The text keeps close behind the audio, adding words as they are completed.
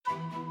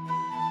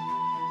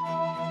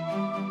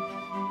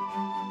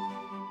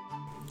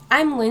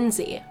I'm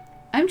Lindsay.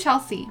 I'm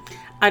Chelsea.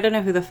 I don't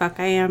know who the fuck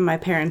I am. My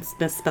parents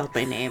misspelled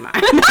my name.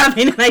 I'm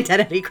having an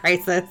identity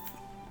crisis.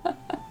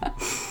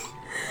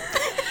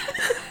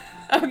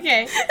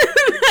 Okay.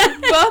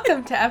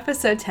 Welcome to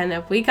episode 10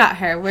 of We Got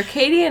Her, where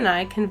Katie and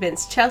I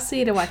convinced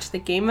Chelsea to watch the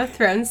Game of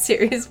Thrones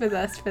series with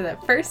us for the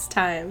first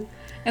time.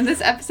 In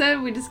this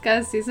episode, we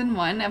discuss Season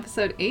 1,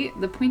 Episode 8,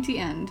 The Pointy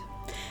End.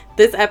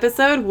 This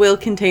episode will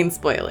contain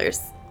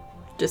spoilers.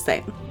 Just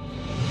saying.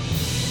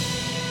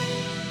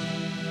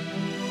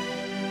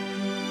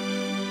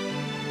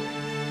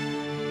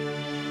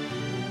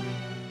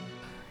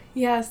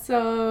 Yeah,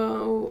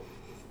 so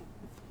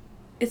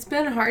it's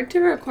been hard to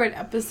record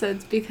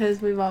episodes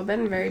because we've all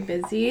been very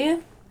busy.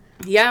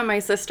 Yeah, my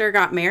sister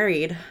got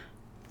married.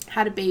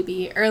 Had a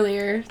baby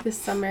earlier this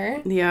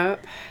summer.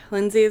 Yep.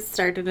 Lindsay's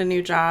started a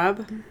new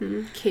job.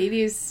 Mm-hmm.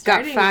 Katie's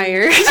got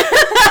fired.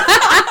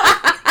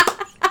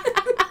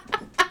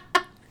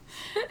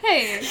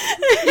 Hey,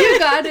 you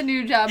got a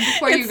new job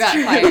before you got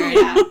fired.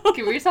 Yeah.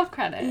 Give yourself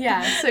credit.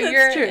 Yeah, so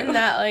you're true. in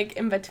that, like,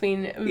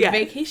 in-between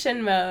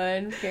vacation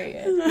mode,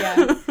 period.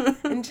 Yeah.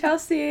 And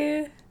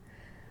Chelsea...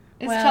 It's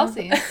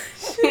Chelsea.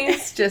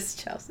 She's just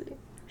Chelsea.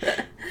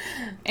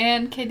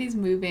 And Katie's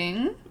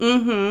moving.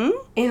 Mm-hmm.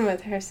 And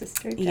with her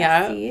sister, Jessie.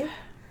 Yep.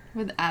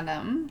 With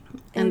Adam.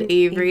 And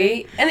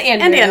Avery. And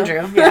Andrew. And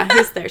Andrew. Yeah,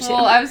 he's there too.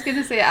 Well, I was going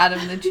to say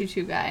Adam, the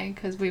choo-choo guy,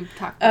 because we've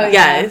talked about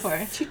yes. that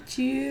before.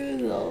 Choo-choo,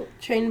 little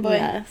train boy.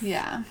 Yes.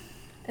 Yeah.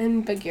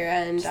 And Bagheera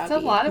and Doggy. Just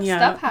a lot of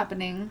stuff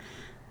happening.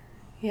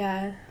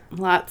 Yeah.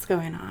 Lots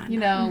going on. You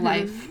know,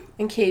 life.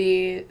 And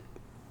Katie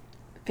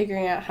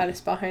figuring out how to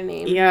spell her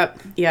name.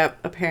 Yep.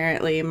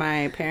 Apparently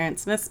my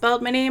parents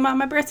misspelled my name on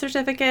my birth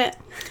certificate.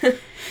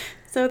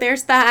 So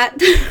there's that.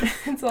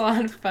 It's a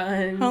lot of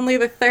fun. Only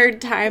the third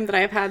time that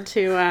I've had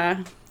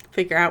to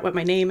figure out what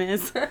my name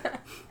is.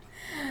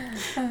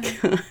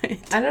 I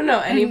don't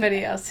know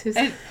anybody else who's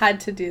had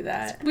to do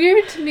that. It's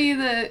weird to me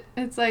that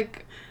it's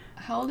like,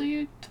 how old are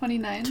you?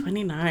 29?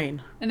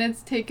 29. And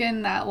it's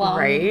taken that long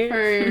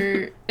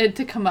for it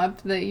to come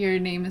up that your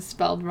name is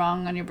spelled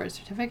wrong on your birth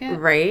certificate.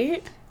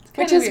 Right?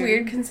 Which is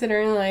weird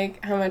considering,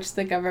 like, how much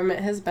the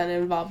government has been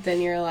involved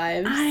in your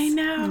lives. I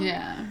know.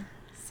 Yeah.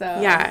 So.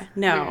 Yeah,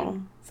 no.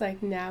 Weird. It's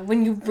like, now,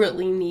 when you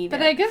really need it.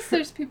 But I guess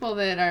there's people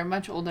that are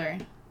much older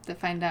that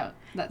find out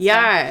that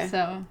stuff.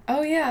 So.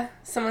 Oh, yeah.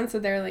 Someone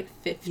said they were, like,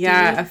 50.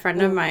 Yeah, a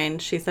friend of mine,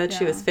 she said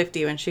she was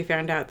 50 when she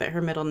found out that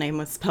her middle name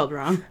was spelled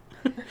wrong.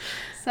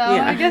 So,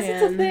 I guess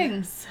it's a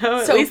thing. So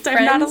at least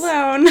I'm not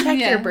alone. Check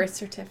your birth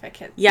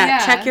certificate.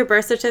 Yeah, check your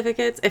birth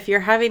certificates. If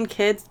you're having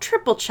kids,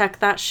 triple check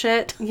that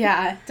shit.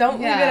 Yeah, don't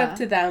leave it up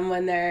to them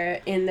when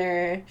they're in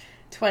their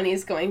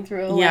 20s going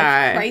through a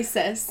life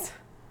crisis.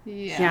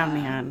 Yeah,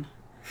 man.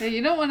 Yeah,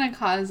 you don't want to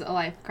cause a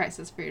life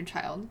crisis for your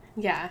child.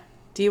 Yeah.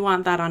 Do you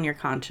want that on your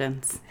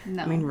conscience?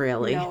 No. I mean,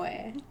 really? No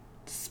way.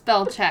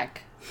 Spell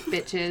check,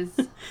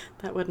 bitches.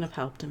 That wouldn't have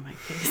helped in my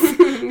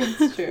case.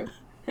 That's true.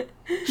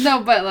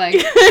 No, but,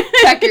 like,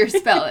 check your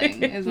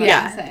spelling is what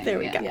I'm saying. There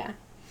we go. Yeah.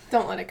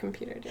 Don't let a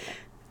computer do it.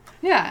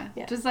 Yeah.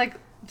 Just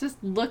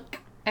look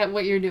at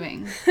what you're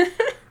doing.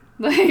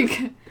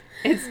 Like,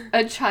 it's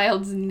a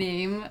child's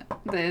name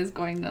that is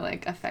going to,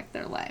 like, affect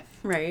their life.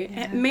 Right.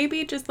 Yeah. And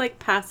maybe just, like,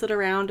 pass it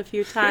around a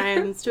few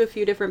times to a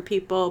few different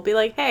people. Be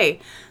like,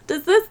 hey,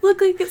 does this look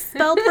like it's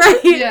spelled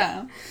right?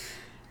 Yeah.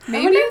 Maybe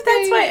I wonder if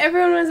that's why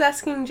everyone was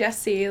asking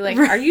Jessie, like,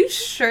 are you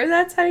sure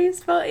that's how you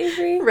spell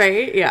Avery?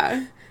 Right,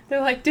 yeah. They're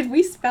like, did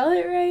we spell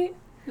it right?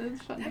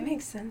 That's funny. That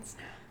makes sense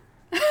now.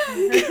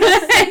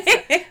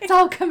 It's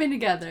all coming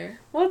together.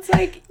 Well, it's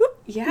like,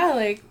 yeah,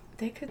 like,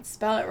 they could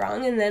spell it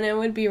wrong, and then it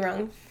would be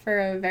wrong for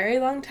a very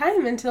long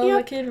time until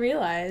the kid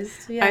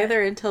realized. Yeah.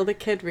 Either until the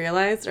kid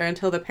realized or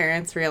until the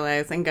parents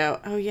realize and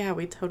go, oh, yeah,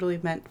 we totally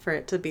meant for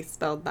it to be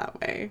spelled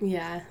that way.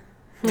 Yeah.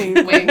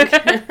 Wink, wink.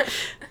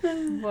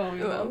 Whoa, we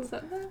both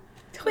said that.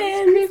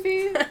 Twins.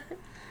 Creepy.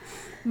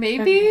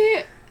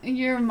 Maybe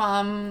your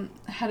mom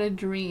had a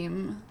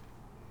dream,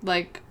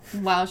 like,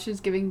 while she was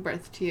giving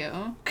birth to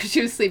you, because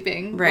she was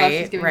sleeping while she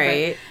was giving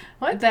birth.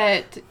 What?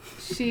 That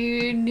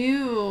she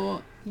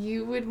knew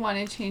you would want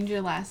to change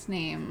your last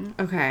name.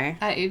 Okay.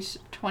 At age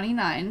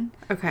 29.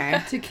 Okay.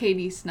 To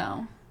Katie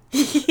Snow.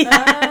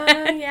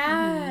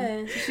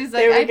 Yeah. She's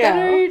like, I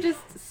better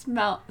just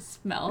spell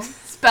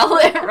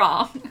it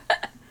wrong.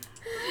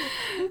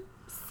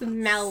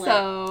 Smell it.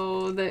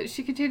 So that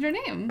she could change her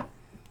name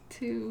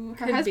to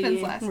her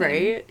husband's last name.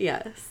 Right,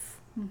 yes.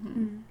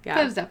 Mm-hmm. Yeah.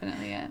 That was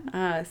definitely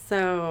it.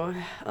 So,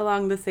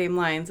 along the same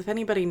lines, if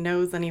anybody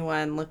knows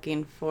anyone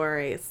looking for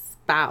a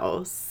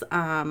spouse,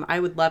 I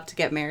would love to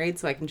get married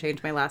so I can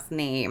change my last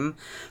name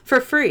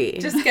for free.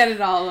 Just get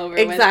it all over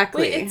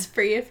Exactly. with. Wait, it's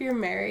free if you're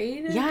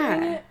married?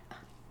 Yeah.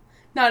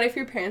 Not if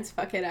your parents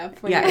fuck it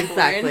up when you're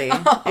exactly.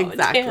 born. Oh,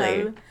 exactly.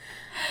 Damn.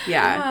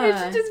 Yeah. It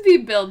should just be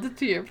billed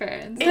to your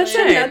parents. That's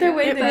should. another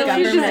way the It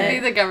government... should just be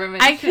the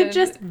government. I could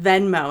just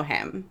Venmo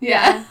him.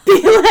 Yeah. Be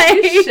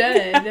like... You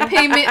should.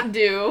 Payment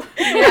due.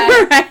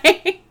 Yeah.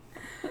 Right?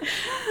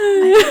 I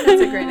think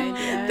that's a great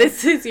idea.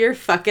 This is your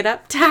fuck it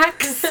up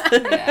tax.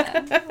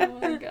 Yeah.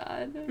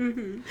 God.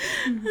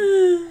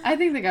 Mm-hmm. I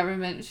think the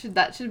government should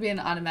be an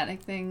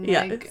automatic thing.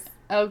 Yes. Like,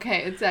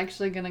 okay, it's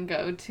actually gonna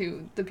go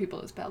to the people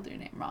who spelled your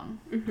name wrong.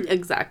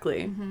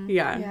 Exactly. Mm-hmm.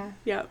 Yeah. Yeah.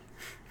 Yep.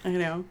 I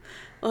know.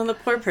 Well, and the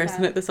poor person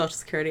sad. at the Social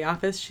Security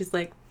office, she's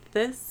like,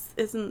 this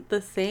isn't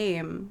the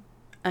same.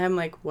 I'm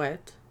like,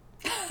 what?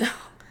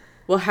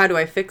 Well, how do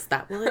I fix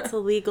that? Well, it's a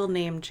legal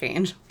name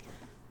change.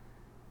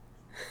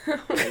 Oh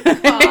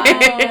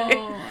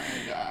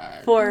my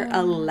God. For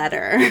a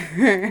letter.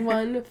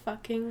 One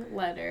fucking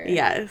letter.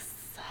 Yes.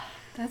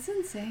 That's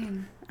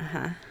insane.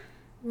 Uh-huh.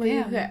 Will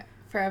you Damn.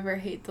 forever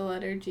hate the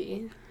letter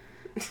G?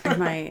 I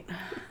might.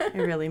 I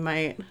really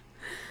might.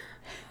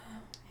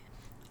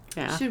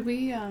 Yeah. Should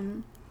we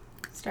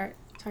Start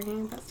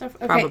talking about stuff?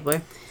 Okay.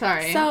 Probably.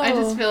 sorry. So- I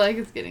just feel like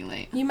it's getting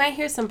late. You might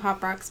hear some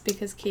Pop Rocks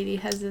because Katie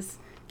has this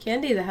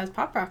candy that has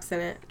Pop Rocks in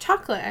it.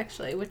 Chocolate,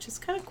 actually, which is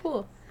kind of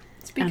cool.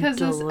 It's because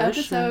this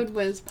delicious. episode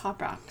was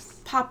Pop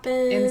Rocks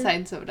Poppin'.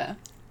 inside soda.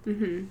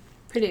 Mm-hmm.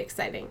 Pretty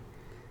exciting.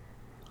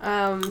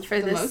 For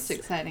The this... most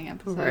exciting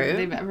episode Right.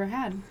 they've ever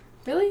had.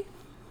 Really?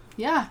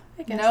 Yeah.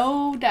 I guess.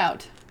 No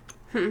doubt.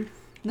 Hmm.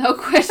 No I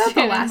question. thought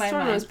the in last my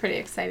one mind. was pretty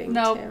exciting,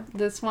 Nope. too.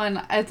 This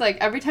one, it's like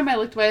every time I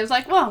looked away, I was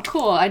like, well,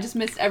 cool. I just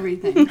missed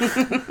everything.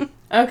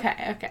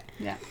 Okay.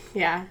 Yeah.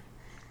 Yeah.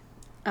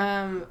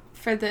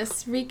 For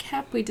this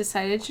recap, we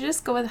decided to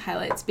just go with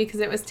highlights because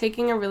it was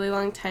taking a really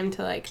long time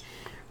to, like,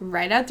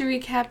 write out the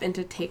recap and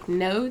to take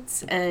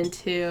notes and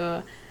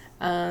to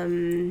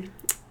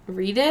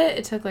read it.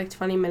 It took, like,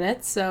 20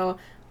 minutes, so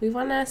we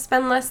want to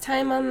spend less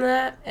time on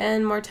that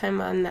and more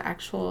time on the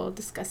actual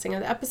discussing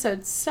of the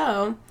episode.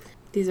 So,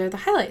 these are the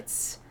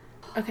highlights.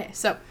 Okay,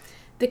 so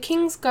the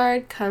King's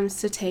Guard comes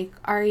to take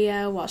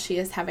Arya while she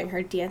is having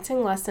her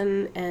dancing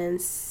lesson, and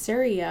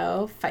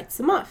Syrio fights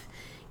them off,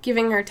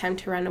 giving her time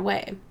to run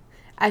away.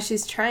 As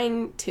she's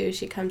trying to,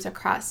 she comes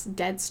across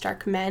dead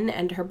Stark men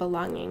and her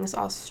belongings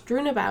all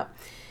strewn about,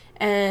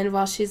 and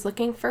while she's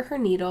looking for her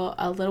needle,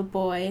 a little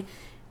boy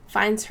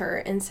finds her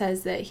and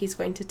says that he's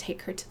going to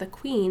take her to the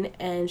Queen,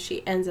 and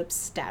she ends up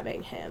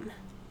stabbing him.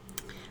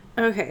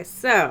 Okay,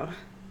 so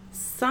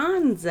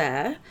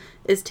Sansa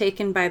is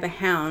taken by the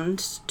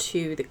Hound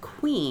to the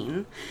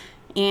Queen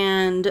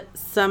and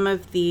some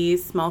of the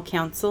small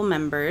council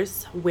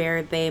members,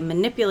 where they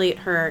manipulate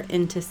her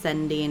into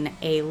sending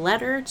a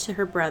letter to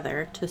her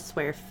brother to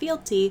swear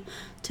fealty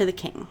to the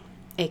king,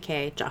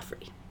 aka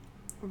Joffrey.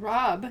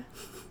 Rob,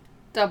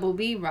 double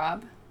B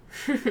Rob,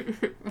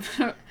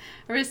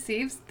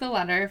 receives the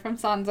letter from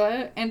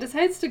Sansa and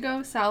decides to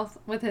go south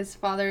with his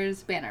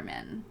father's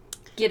bannermen.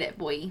 Get it,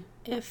 boy.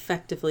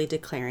 Effectively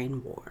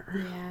declaring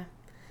war. Yeah.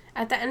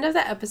 At the end of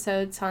the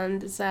episode,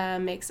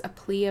 Sansa makes a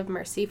plea of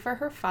mercy for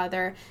her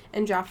father,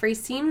 and Joffrey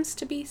seems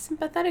to be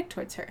sympathetic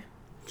towards her.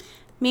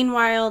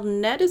 Meanwhile,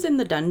 Ned is in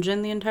the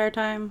dungeon the entire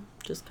time,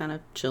 just kind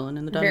of chilling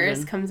in the dungeon.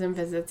 Varys comes and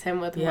visits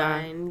him with Yeah.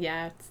 wine.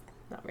 Yeah, it's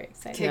not very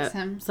exciting. Kicks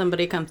him.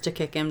 Somebody comes to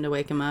kick him to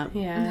wake him up.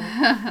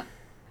 Yeah.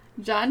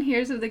 Jon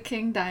hears of the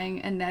king dying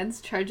and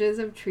Ned's charges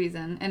of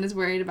treason and is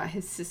worried about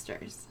his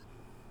sisters.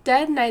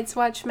 Dead Night's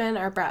Watchmen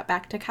are brought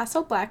back to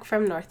Castle Black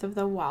from north of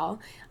the Wall.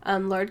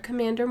 Lord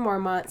Commander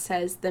Mormont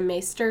says the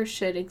Maester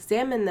should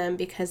examine them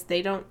because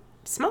they don't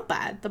smell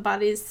bad. The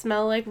bodies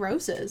smell like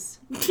roses.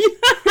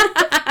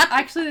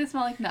 Actually, they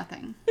smell like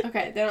nothing.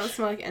 Okay, they don't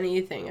smell like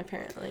anything,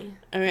 apparently.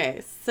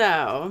 Okay,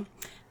 so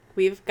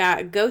we've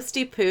got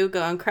Ghosty Poo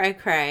going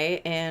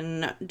cry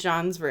in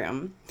John's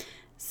room.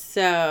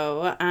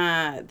 So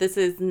this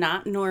is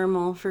not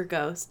normal for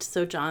Ghost.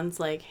 So John's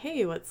like,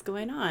 hey, what's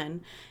going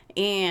on?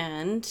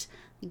 And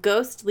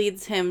Ghost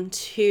leads him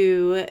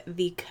to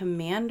the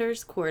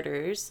commander's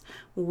quarters,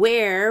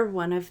 where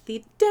one of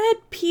the dead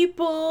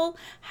people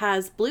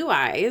has blue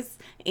eyes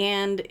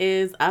and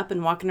is up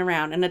and walking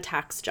around and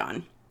attacks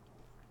John.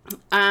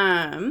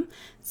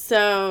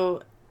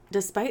 So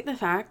despite the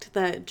fact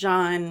that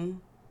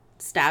John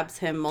stabs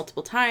him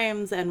multiple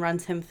times and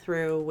runs him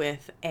through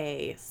with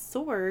a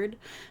sword,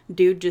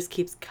 dude just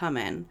keeps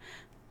coming.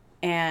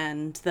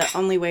 And the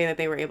only way that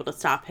they were able to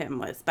stop him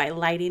was by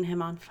lighting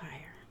him on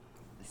fire.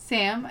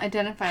 Sam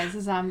identifies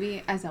the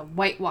zombie as a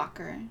White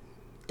Walker.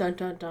 Dun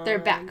dun dun. They're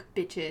back,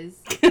 bitches.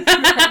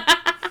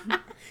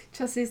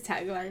 Chelsea's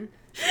tagline.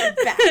 They're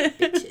back,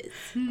 bitches.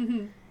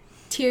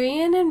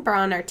 Tyrion and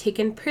Bronn are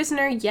taken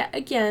prisoner yet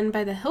again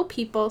by the Hill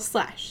People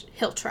 /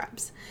 Hill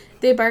Tribes.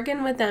 They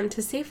bargain with them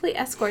to safely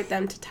escort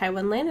them to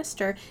Tywin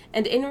Lannister,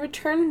 and in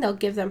return they'll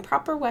give them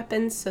proper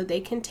weapons so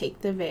they can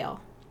take the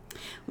Vale.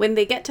 When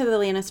they get to the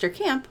Lannister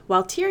camp,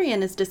 while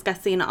Tyrion is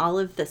discussing all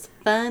of this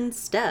fun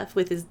stuff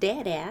with his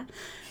dada,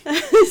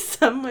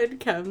 someone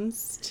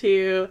comes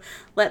to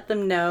let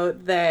them know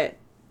that...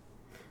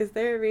 Is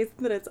there a reason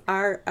that it's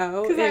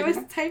R-O? Because I was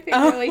typing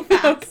really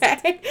fast.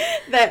 Okay.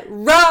 That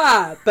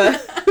Rob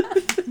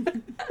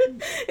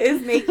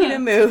is making a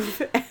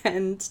move,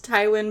 and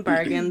Tywin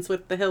bargains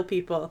with the Hill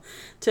People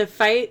to have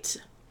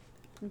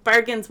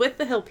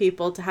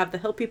the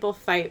Hill People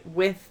fight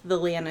with the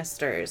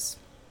Lannisters.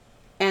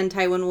 And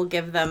Tywin will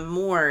give them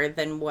more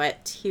than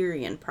what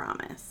Tyrion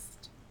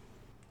promised.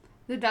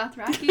 The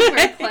Dothraki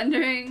were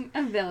plundering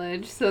a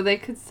village so they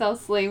could sell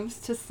slaves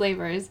to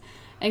slavers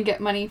and get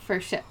money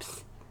for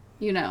ships.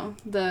 You know,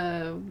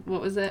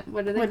 what was it?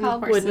 What are they Wooden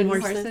called? horses.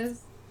 Wooden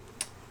horses.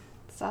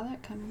 Saw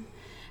that coming.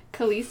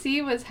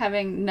 Khaleesi was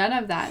having none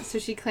of that, so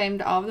she claimed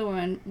all of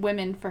the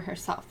women for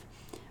herself.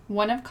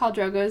 One of Khal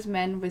Drogo's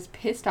men was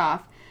pissed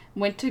off,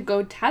 went to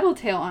go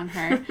tattletale on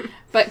her,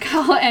 but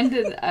Khal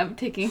ended up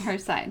taking her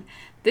side.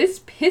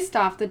 This pissed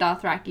off the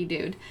Dothraki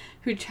dude,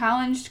 who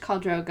challenged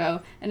Khal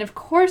Drogo, and of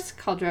course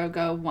Khal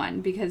Drogo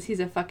won because he's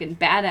a fucking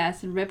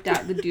badass and ripped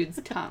out the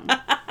dude's tongue.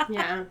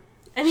 Yeah.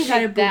 And he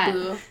got a That.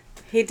 boo-boo.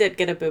 He did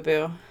get a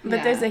boo-boo. But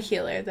Yeah. there's a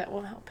healer that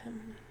will help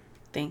him.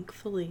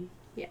 Thankfully.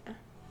 Yeah.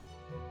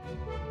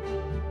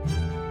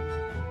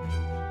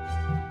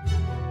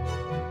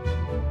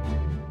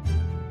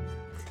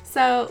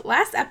 So,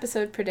 last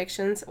episode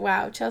predictions.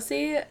 Wow,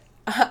 Chelsea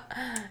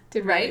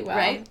did really well.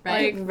 Right?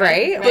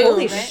 Right,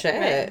 Holy right,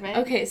 shit. right.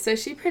 Okay, so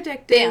she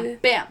predicted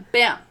Bam,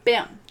 bam,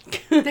 bam,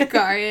 bam.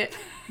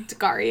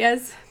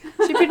 Daria's.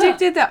 She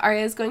predicted that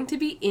Arya is going to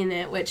be in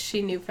it, which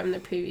she knew from the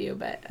preview,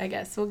 but I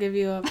guess we'll give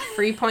you a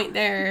free point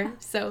there.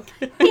 So,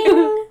 ding.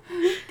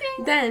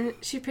 Ding. Then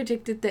she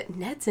predicted that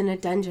Ned's in a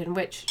dungeon,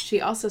 which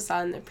she also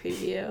saw in the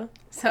preview.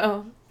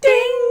 So,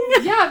 ding!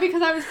 Yeah,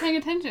 because I was paying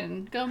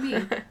attention. Go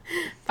me.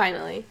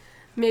 Finally.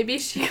 Maybe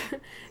she...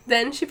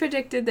 Then she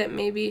predicted that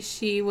maybe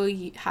she will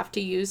have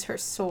to use her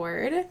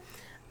sword.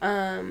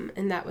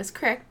 And that was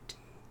correct.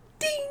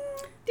 Ding!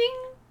 Ding.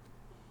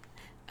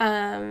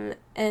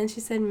 And she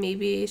said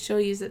maybe she'll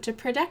use it to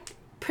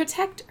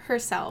protect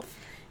herself.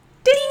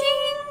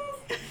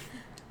 Ding!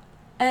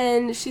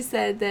 And she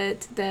said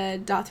that the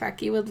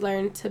Dothraki would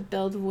learn to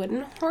build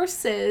wooden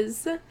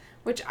horses,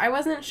 which I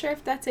wasn't sure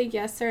if that's a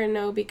yes or a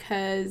no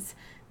because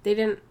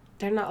they're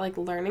not like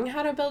learning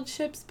how to build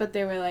ships, but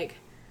they were like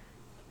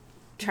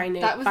trying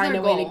to find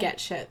a way to get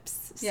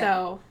ships. Yeah.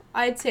 So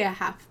I'd say a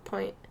half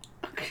point.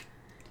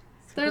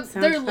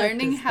 They're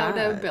learning how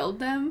to build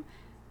them.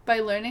 By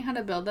learning how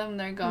to build them,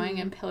 they're going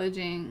and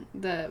pillaging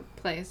the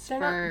place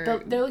They're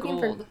looking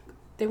gold. for.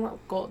 They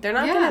want gold. They're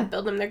not Yeah. gonna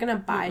build them. They're gonna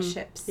buy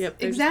ships. Yep.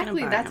 they're just gonna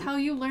Exactly. buy That's them. how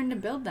you learn to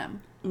build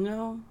them.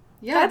 No.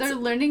 Yeah, That's- they're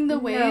learning the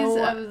ways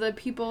no. of the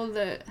people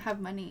that have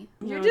money.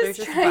 You're No, they're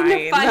just trying to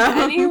buying find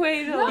them. any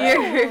way to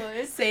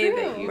it's say true.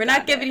 that you We're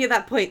not giving you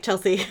that point,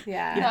 Chelsea.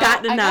 Yeah. You've No,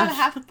 gotten I got enough. a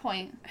half a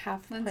point.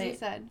 half a Lindsay point.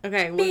 said.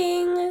 Okay. Well,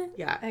 Bing.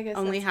 yeah. I guess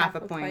only that's half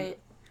a point.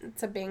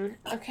 It's a bing.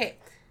 Okay.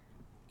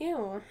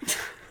 Ew.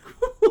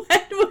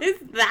 What was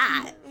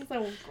that? It's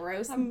a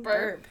gross A burp.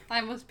 burp. I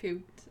almost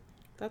puked.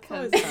 That's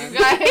Because always you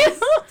fun. guys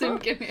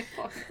didn't give me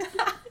a point.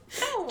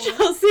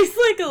 Chelsea's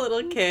like a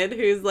little kid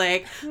who's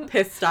like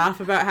pissed off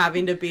about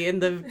having to be in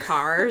the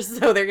car,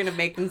 so they're gonna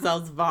make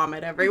themselves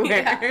vomit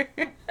everywhere.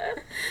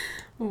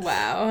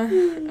 Wow.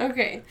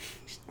 Okay.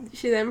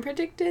 She then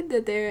predicted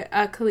that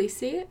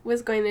Khaleesi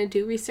was going to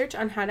do research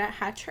on how to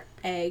hatch her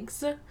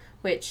eggs,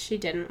 which she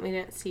didn't. We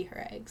didn't see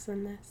her eggs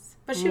in this.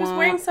 But she was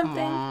wearing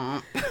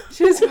something.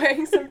 She was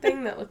wearing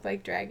something that looked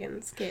like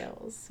dragon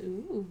scales.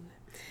 Ooh.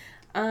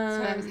 So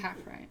I was half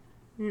right.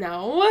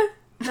 No,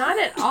 not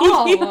at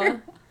all.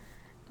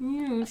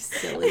 You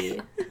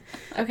silly.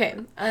 Okay.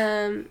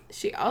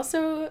 She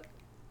also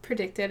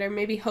predicted, or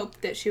maybe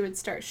hoped, that she would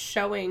start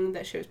showing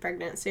that she was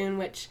pregnant soon,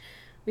 which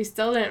we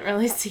still didn't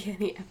really see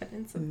any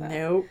evidence of that.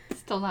 Nope.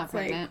 Still not It's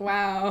like, pregnant.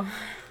 wow.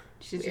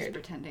 She's weird. just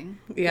pretending.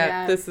 Yeah,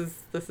 Yeah. this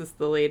is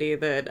the lady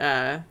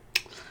that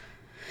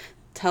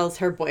tells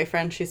her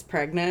boyfriend she's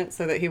pregnant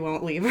so that he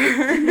won't leave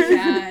her.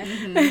 Yeah.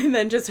 And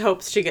then just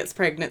hopes she gets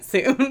pregnant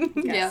soon.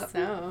 Guess Yep.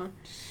 so.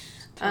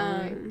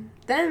 Totally.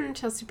 Then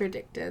Chelsea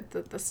predicted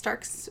that the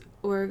Starks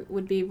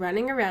would be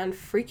running around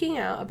freaking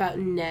out about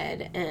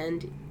Ned,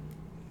 and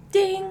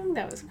ding,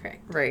 that was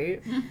correct.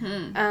 Right.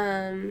 Mm-hmm.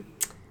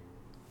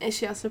 And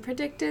she also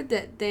predicted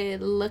that they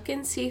look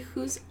and see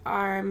whose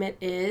arm it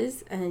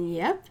is, and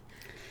yep,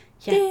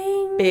 Yeah.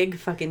 ding, Big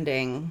fucking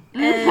ding.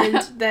 and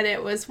that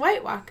it was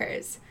White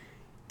Walkers.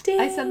 Ding.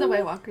 I said the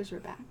White Walkers were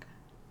back.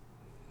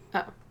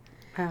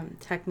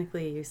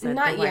 Technically, you said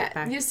Not the White yet.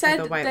 Back- You said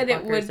the White that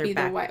it Walkers would are be the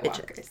back White bitches.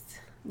 Walkers.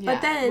 Yeah,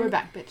 then we're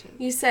back, bitches.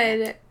 You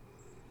said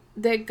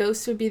that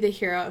Ghost would be the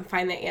hero and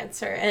find the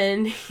answer,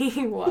 and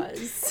he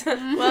was.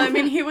 Well, I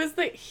mean, he was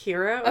the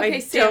hero. Okay, I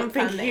Sam don't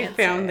think found the he answer.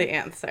 found the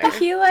answer.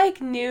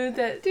 He knew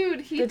that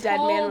Dude, he the dead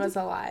man told- was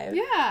alive.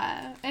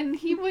 Yeah, and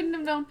he wouldn't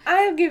have known.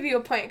 I'll give you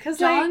a point because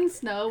Jon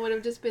Snow would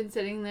have just been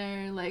sitting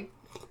there like,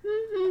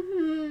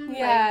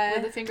 Yeah.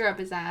 with a finger up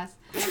his ass,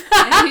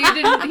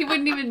 and he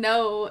wouldn't even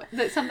know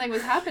that something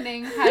was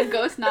happening had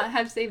Ghost not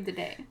have saved the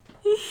day.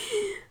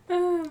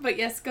 But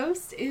yes,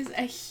 Ghost is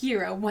a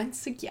hero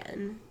once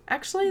again.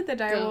 Actually, the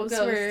Go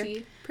direwolves were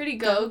Ghosty, pretty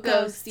go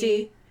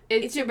Ghosty,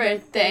 it's your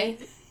birthday.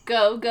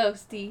 Go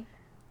Ghosty.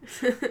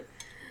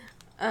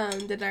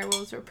 The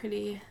direwolves were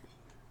pretty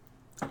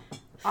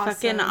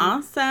Fucking in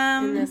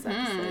awesome. this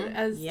episode.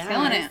 As Yeah.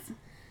 Killing it.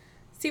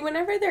 See,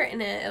 whenever they're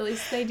in it, at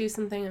least they do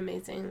something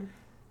amazing.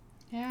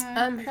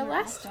 Yeah. Her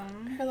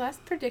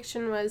last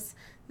prediction was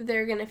that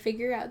they're gonna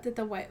figure out that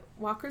the White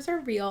Walkers are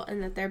real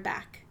and that they're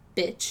back.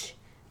 Bitch.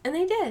 And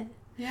they did.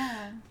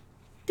 Yeah.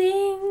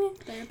 Ding!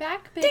 They're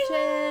back,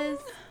 bitches.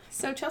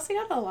 So Chelsea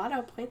got a lot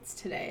of points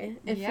today,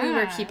 if we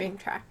were Yeah. keeping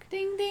track.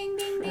 Ding, ding,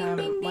 ding, ding, ding,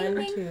 ding, 1,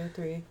 ding. 2,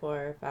 3,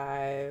 4,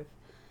 5,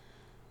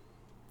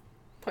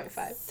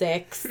 0.5.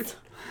 6,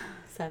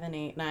 7,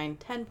 8, 9,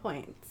 10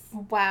 points.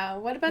 Wow.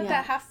 What about that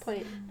Yes. half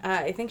point?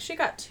 I think she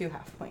got 2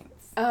 half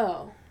points.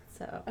 Oh,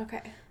 So,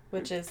 okay.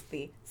 which is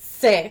the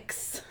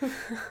 6.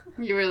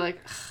 You were like,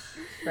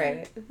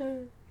 Right.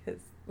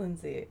 Because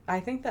Lindsay, I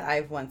think that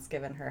I've once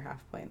given her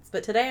half points,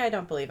 but today I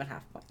don't believe in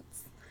half points.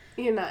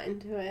 You're not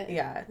into it.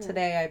 Yeah,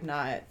 today I'm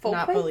not Full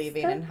not points,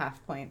 believing then? in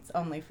half points,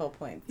 only full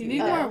points. you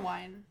need Oh. more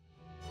wine.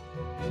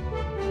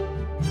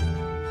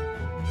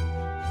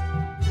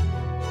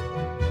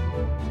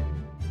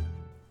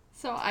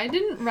 So I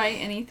didn't write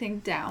anything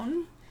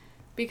down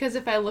because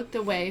if I looked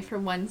away for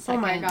 1 Oh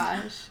second, my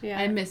gosh. Yeah.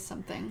 I missed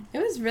something. It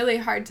was really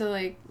hard to,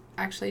 like,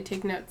 actually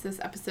take notes this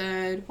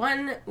episode.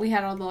 One, we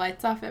had all the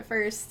lights off at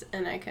first,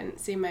 and I couldn't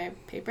see my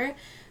paper.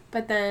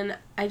 But then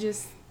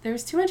there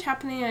was too much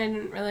happening, and I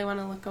didn't really want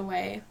to look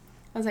away.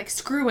 I was like,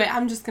 screw it,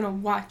 I'm just going to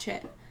watch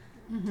it.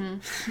 Mm-hmm.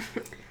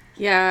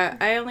 Yeah,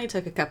 I only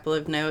took a couple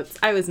of notes.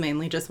 I was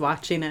mainly just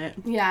watching it.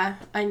 Yeah,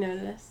 I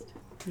noticed.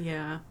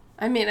 Yeah.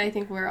 I mean, I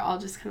think we're all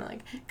just kind of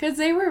like, because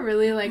they were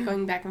really, like,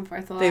 going back and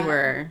forth a lot. They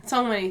were.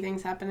 So many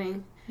things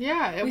happening.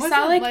 Yeah, it We wasn't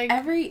saw, like,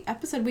 every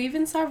episode. We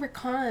even saw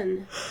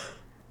Rakan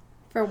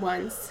for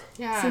once.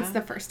 yeah, Since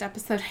the first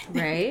episode, I think.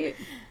 Right?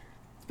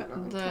 It's been a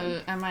long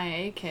time. the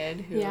MIA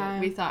kid who Yeah.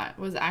 we thought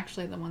was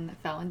actually the one that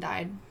fell and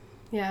died.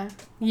 Yeah.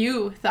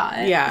 You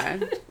thought. Yeah.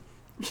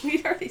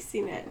 We'd already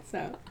seen it,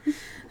 so.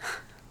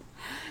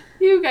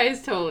 You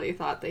guys totally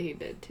thought that he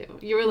did too.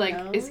 You were like,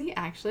 No. is he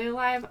actually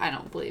alive? I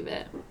don't believe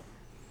it.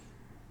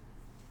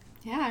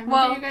 Yeah, I remember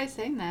Well, you guys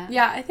saying that.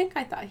 Yeah, I think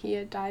I thought he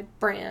had died,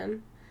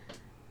 Bran.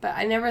 But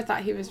I never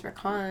thought he was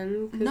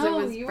Rakan, because No,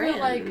 it was you Bran. were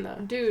like,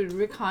 though. dude,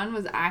 Rakan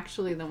was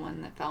actually the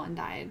one that fell and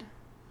died.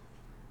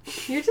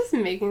 You're just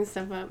making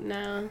stuff up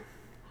now.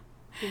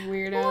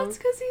 Weirdo. Well, it's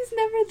because he's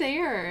never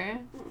there.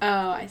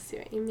 Oh, I see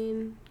what you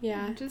mean.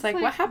 Yeah. Just It's like,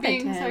 what happened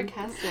being to him?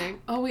 sarcastic.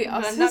 Oh, we But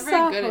I'm also not very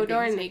saw good at being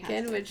Hodor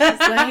naked, sarcastic. which is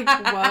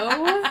like,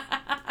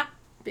 whoa.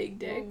 Big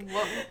dick.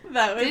 What?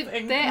 That was Did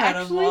incredible. they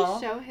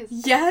actually show his?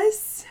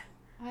 Yes!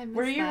 I missed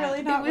Were you that.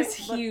 really not? It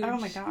was Oh huge.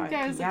 my god. You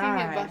guys looking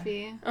at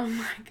Buffy? Oh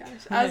my gosh.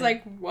 I was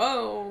like,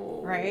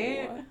 whoa.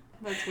 Right?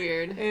 That's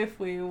weird. If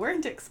we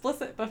weren't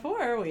explicit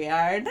before, we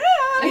are now.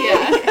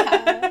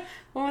 Yeah.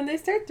 Well, when they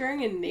start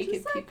throwing in naked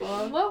Just like,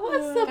 people. what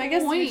was the I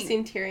guess point we've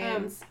seen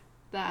Tyrion's.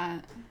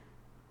 that?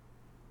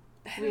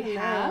 I we don't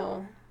have?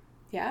 know.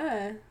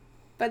 Yeah.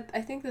 But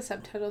I think the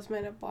subtitles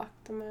might have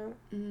blocked them out.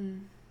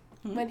 Mm.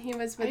 When he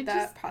was with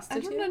that I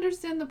prostitute. don't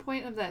understand the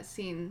point of that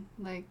scene.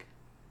 Like,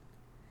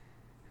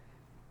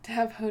 To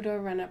have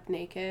Hodor run up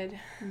naked.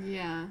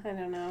 yeah. I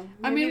don't know.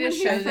 I Maybe mean, to when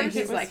he show that first- he's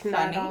it was like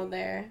not funny. all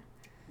there.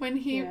 When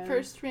he Yeah.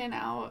 first ran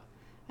out,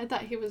 I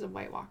thought he was a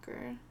White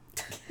Walker.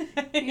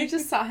 You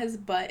just saw his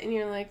butt and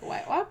you're like,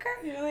 White Walker?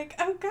 You're like,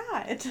 oh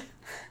god.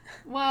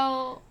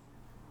 Well,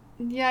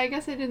 yeah, I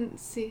guess I didn't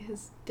see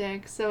his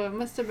dick, so it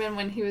must have been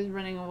when he was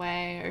running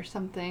away or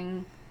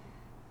something.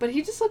 But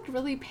he just looked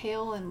really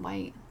pale and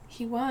white.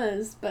 He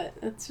was, but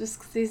it's just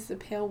because he's a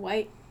pale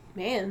white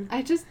man.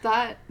 I just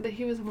thought that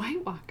he was a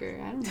White Walker.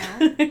 I don't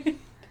know.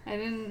 I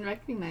didn't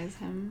recognize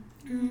him.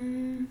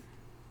 Mm.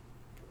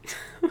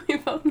 We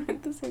both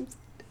went the same side.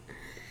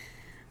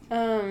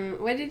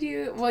 What did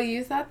you... Well,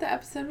 you thought the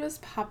episode was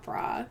Pop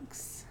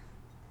Rocks.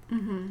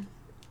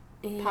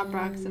 Mm-hmm. Pop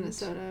Rocks in a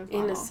soda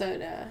In bottle. a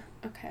soda.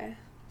 Okay.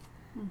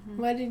 Mm-hmm.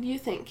 What did you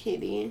think,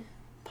 Katie?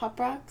 Pop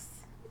Rocks?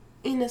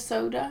 In a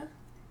soda?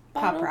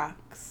 Pop bottle?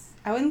 Rocks.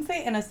 I wouldn't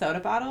say in a soda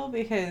bottle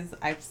because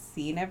I've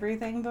seen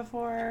everything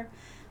before,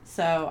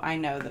 so I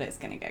know that it's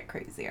gonna get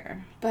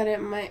crazier. But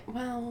it might...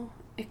 Well,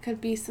 it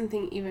could be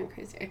something even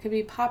crazier. It could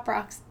be Pop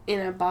Rocks in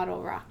a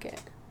bottle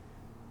rocket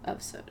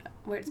of soda.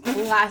 Where it's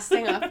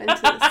blasting up into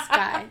the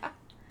sky.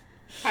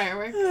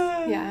 Fireworks.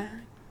 Yeah.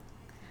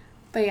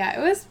 But yeah,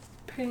 it was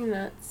pretty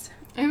nuts.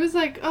 It was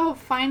like, oh,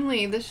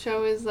 finally, this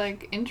show is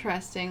like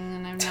interesting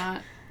and I'm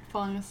not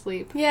falling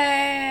asleep.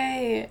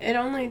 Yay! It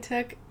only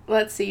took...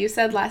 Let's see, you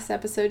said last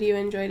episode you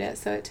enjoyed it,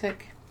 so it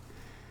took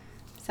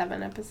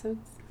 7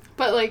 episodes.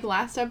 But like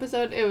last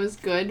episode, it was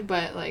good,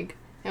 but like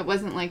it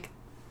wasn't like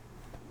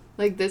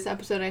this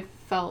episode. I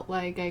felt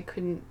like I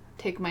couldn't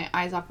take my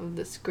eyes off of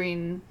the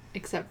screen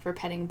except for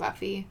petting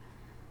Buffy.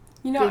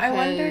 You know, I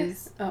wonder...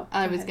 because Oh,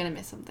 I go was ahead. gonna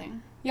miss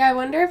something. Yeah, I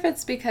wonder if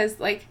it's because,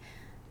 like,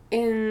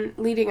 in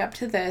leading up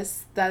to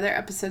this, the other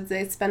episodes,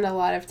 they spend a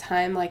lot of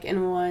time, like,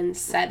 in one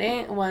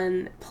setting,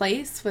 one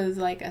place with,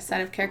 like, a set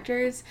of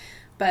characters.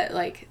 But,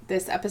 like,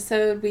 this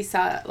episode, we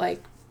saw,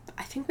 like,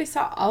 I think we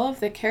saw all of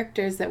the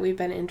characters that we've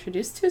been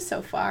introduced to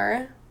so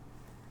far.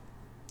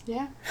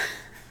 Yeah,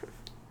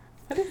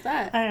 What is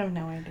that? I have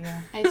no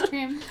idea. ice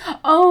cream.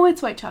 Oh,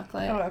 it's white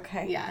chocolate. Oh,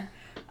 okay. Yeah.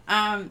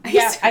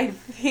 Yeah, I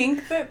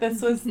think that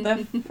this was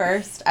the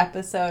first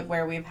episode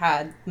where we've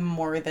had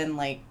more than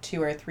like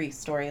 2 or 3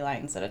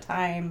 storylines at a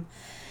time.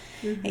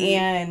 Mm-hmm.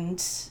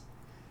 And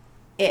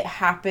it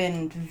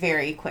happened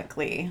very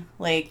quickly.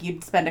 Like,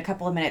 you'd spend a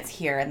couple of minutes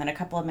here, and then a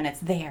couple of minutes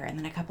there, and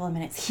then a couple of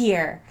minutes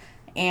here.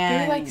 And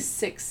there were like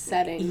 6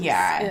 settings.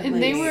 Yeah.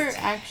 And they were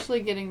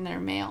actually getting their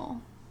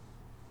mail.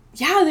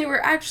 Yeah, they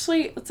were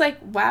actually, it's like,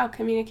 wow,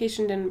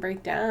 communication didn't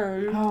break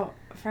down. Oh,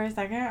 for a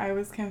second, I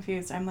was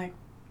confused. I'm like,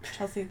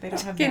 Chelsea, they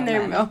don't have in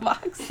their mailmen.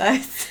 mailbox.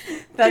 That's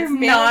Their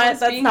mail not, was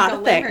that's being not a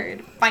thing.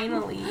 delivered,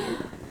 finally.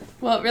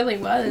 Well, it really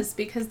was,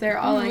 because they're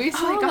all like, we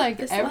saw, I got like,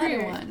 this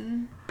everyone. letter.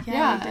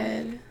 Yeah, we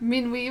did. I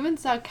mean, we even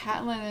saw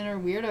Catelyn and her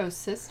weirdo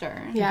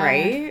sister. Yeah.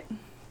 Right?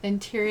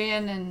 And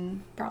Tyrion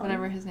and Bronn.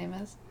 whatever his name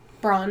is.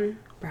 Bronn.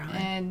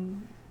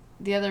 And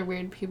the other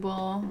weird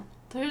people.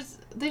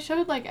 They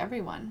showed, like,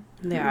 everyone.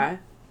 Yeah.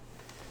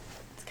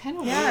 It's kind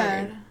of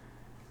Yeah. weird.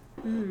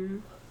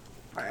 Mm.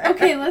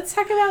 Okay, let's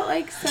talk about,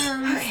 like,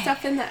 some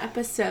stuff in the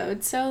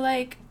episode. So,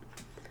 like,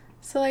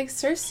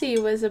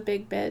 Cersei was a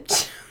big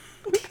bitch.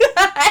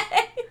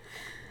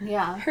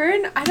 Yeah. Her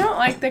and, I don't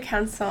like the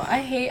council.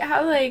 I hate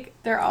how, like,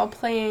 they're all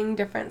playing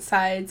different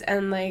sides,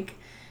 and, like,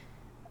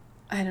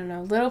 I don't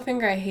know,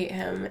 Littlefinger, I hate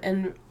him,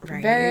 and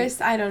Right. Varys,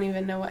 I don't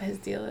even know what his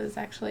deal is,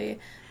 actually.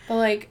 But,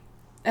 like,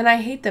 and I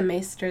hate the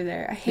Maester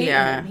there. I hate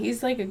him.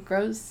 He's, like, a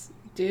gross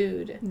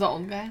dude. The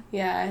old guy?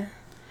 Yeah.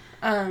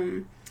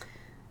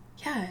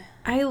 Yeah.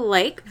 I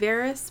like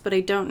Varys, but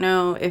I don't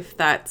know if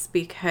that's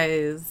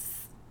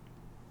because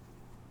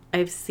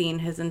I've seen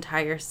his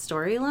entire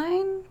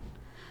storyline.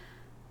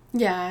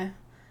 Yeah.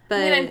 But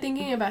When I'm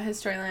thinking about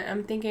his storyline,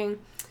 I'm thinking,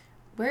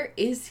 where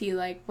is he?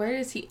 Like, where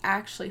does he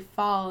actually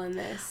fall in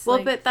this? well,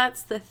 like, but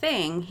that's the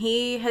thing.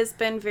 He has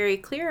been very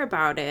clear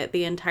about it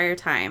the entire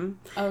time.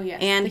 oh,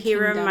 yes. And the he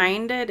kingdom.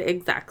 reminded,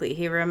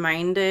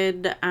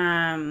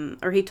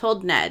 or he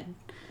told Ned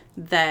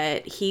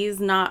that he's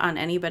not on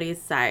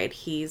anybody's side.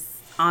 He's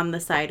on the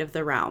side of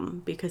the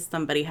realm because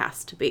somebody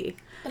has to be.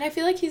 But I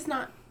feel like he's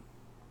not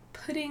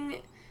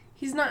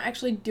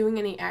actually doing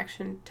any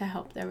action to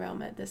help the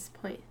realm at this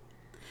point.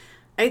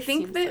 I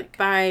think Seems that like-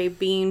 by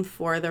being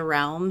for the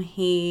realm,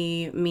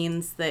 he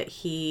means that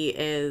he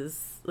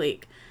is,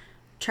 like,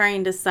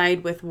 trying to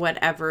side with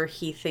whatever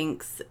he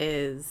thinks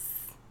is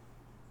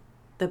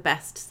the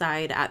best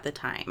side at the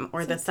time,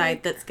 or So the it's side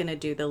like- that's going to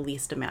do the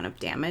least amount of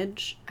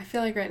damage. I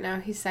feel like right now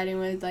he's siding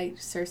with, like,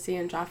 Cersei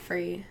and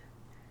Joffrey.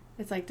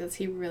 It's like, does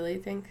he really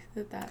think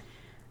that...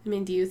 I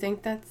mean, do you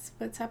think that's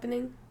what's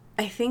happening?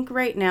 I think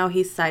right now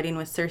he's siding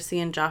with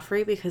Cersei and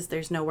Joffrey because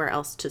there's nowhere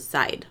else to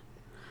side.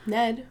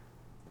 Ned.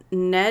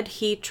 Ned,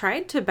 he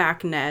tried to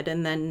back Ned,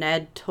 and then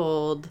Ned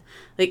told,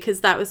 like, because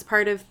that was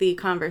part of the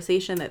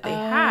conversation that they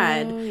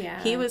had.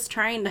 Yeah. He was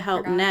trying to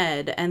help forgot.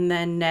 Ned, and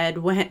then Ned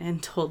went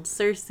and told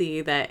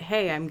Cersei that,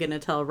 hey, I'm going to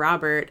tell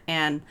Robert.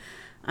 And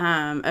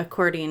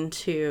according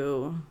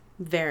to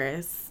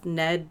Varys,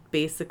 Ned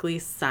basically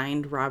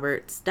signed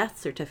Robert's death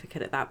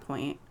certificate at that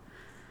point.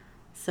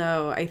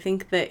 So I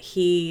think that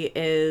he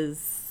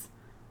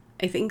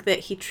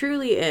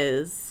truly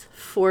is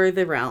for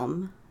the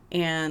realm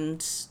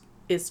and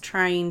is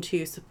trying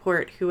to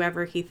support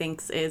whoever he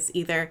thinks is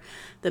either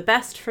the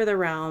best for the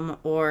realm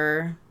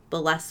or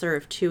the lesser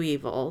of two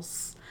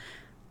evils.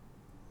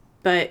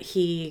 But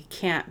he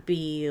can't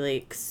be,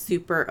 like,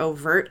 super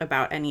overt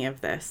about any of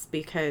this,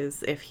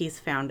 because if he's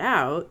found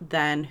out,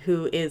 then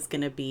who is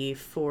going to be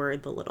for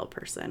the little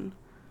person?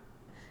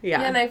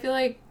 Yeah, and I feel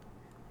like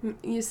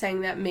you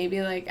saying that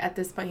maybe, like, at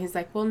this point he's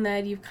like, well,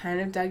 Ned, you've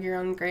kind of dug your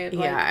own grave.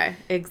 Like, yeah,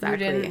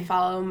 exactly. you didn't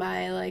follow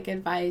my, like,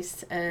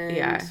 advice, and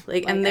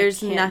and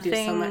there's I can't nothing.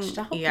 do so much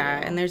to help you.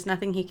 And there's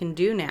nothing he can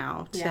do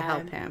now to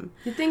help him.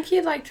 You'd think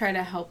he'd, like, try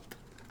to help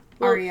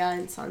Arya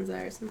and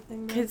Sansa or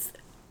something. Because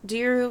do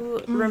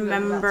you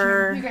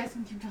remember? You guys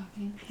can keep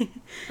talking.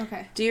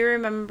 Okay. Do you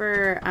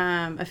remember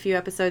a few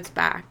episodes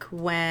back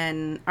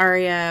when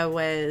Arya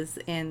was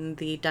in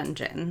the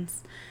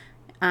dungeons?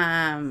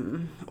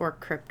 Or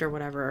crypt or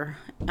whatever,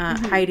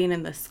 hiding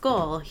in the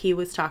skull? He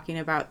was talking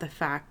about the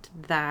fact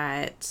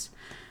that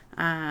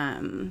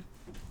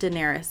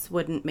Daenerys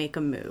wouldn't make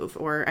a move,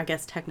 or I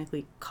guess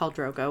technically Khal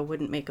Drogo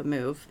wouldn't make a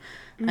move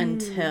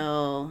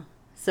until...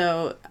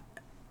 So,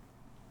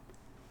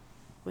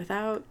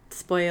 without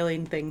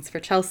spoiling things for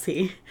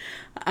Chelsea,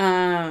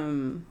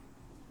 yeah,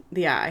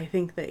 I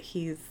think that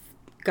he's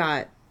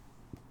got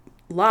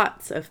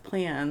lots of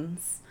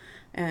plans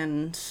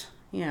and,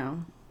 you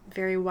know,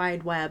 very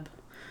wide web.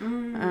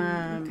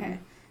 Okay.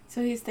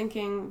 So he's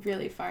thinking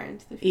really far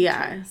into the future.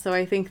 Yeah, so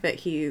I think that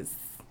he's...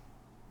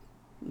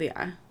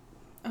 Yeah.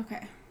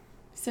 Okay.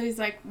 So he's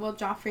like, well,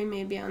 Joffrey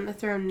may be on the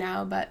throne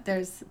now, but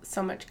there's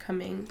so much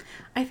coming.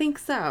 I think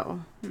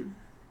so. I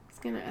was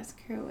going to ask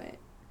her what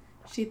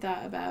she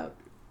thought about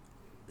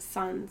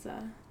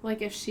Sansa.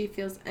 Like, if she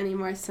feels any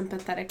more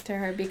sympathetic to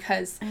her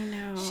because I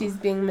know. she's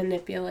being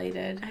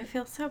manipulated. I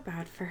feel so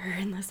bad for her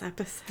in this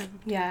episode.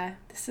 Yeah,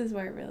 this is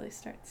where it really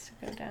starts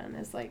to go down.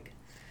 Is like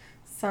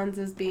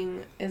Sansa's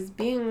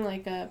being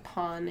like a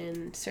pawn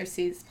in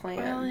Cersei's plan.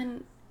 Well,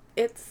 and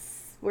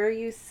it's where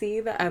you see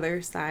the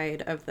other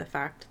side of the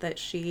fact that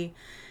she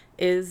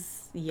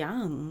is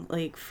young.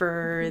 Like,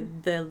 for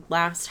the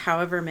last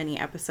however many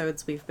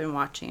episodes we've been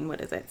watching,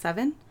 what is it,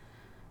 7?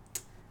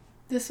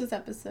 This was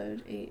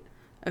episode 8.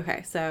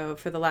 Okay, so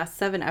for the last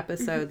 7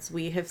 episodes,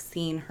 we have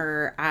seen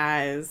her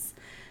as,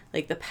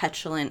 like, the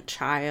petulant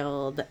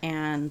child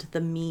and the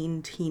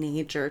mean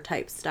teenager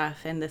type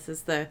stuff. And this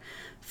is the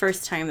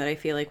first time that I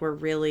feel like we're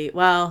really,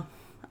 well,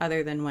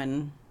 other than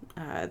when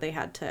they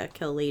had to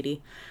kill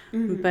Lady.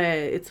 But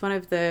it's one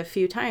of the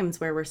few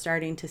times where we're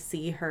starting to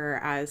see her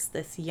as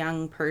this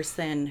young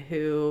person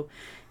who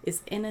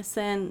is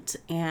innocent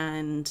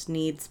and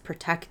needs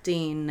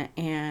protecting,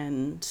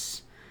 and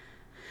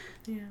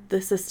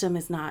the system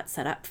is not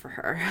set up for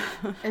her.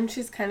 And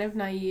she's kind of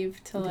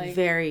naive to, like,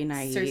 very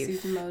naive.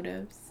 Cersei's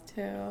motives,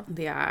 too.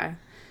 Yeah.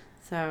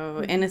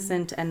 So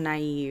innocent and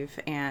naive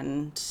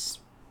and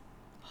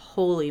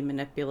wholly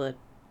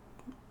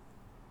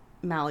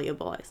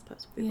malleable, I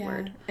suppose would be the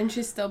word. And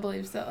she still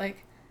believes that,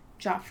 like,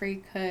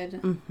 Joffrey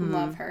could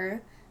love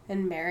her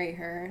and marry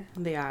her.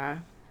 Yeah.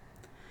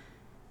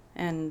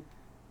 And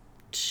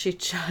she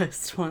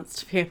just wants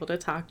to be able to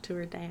talk to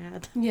her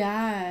dad.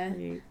 Yeah.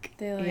 Like,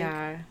 They, like,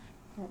 yeah.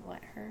 won't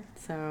let her.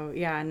 So,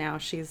 yeah, now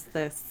she's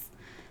this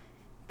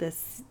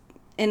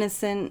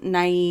innocent,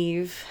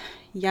 naive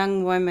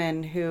young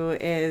woman who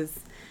is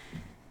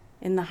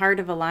in the heart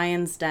of a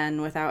lion's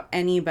den without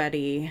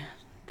anybody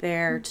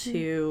there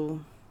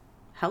to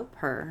help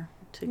her,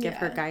 to give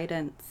her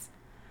guidance.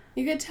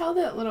 You could tell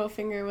that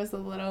Littlefinger was a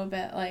little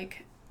bit,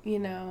 like, you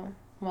know,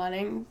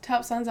 wanting to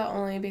help Sansa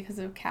only because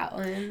of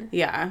Catelyn.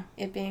 Yeah.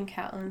 It being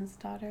Catelyn's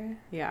daughter.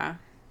 Yeah.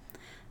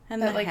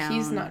 And But, the like, Hound.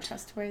 he's not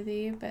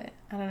trustworthy, but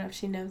I don't know if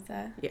she knows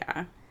that.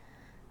 Yeah.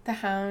 The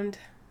Hound.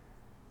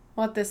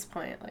 Well, at this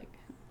point, like...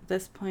 At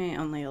this point,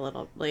 only a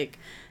little, like,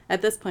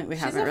 at this point we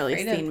haven't really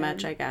afraid of seen him.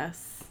 much, I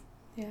guess.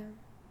 Yeah.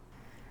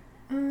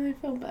 Oh, I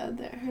feel bad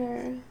that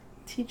her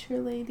teacher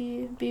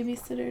lady,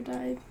 babysitter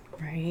died.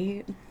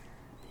 Right?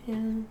 Yeah.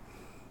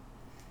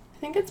 I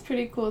think it's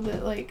pretty cool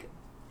that, like,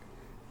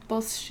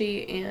 both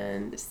she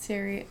and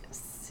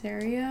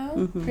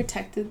Serio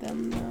protected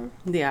them, though.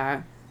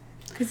 Yeah.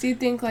 Because you'd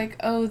think, like,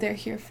 oh, they're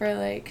here for,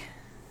 like,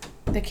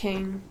 the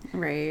king.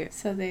 Right.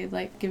 So they'd,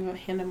 like,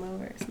 hand him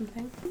over or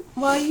something.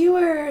 While you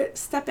were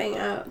stepping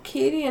out,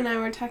 Katie and I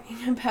were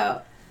talking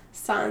about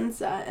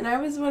Sansa. And I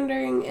was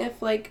wondering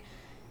if, like,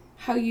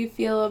 how you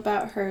feel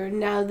about her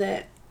now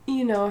that,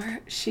 you know,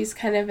 she's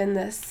kind of in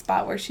this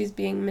spot where she's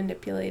being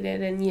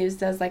manipulated and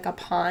used as, like, a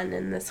pawn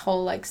in this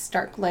whole, like,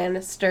 Stark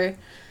Lannister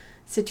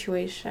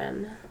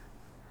situation.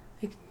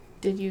 Like,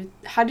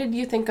 how did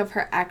you think of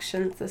her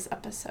actions this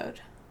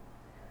episode?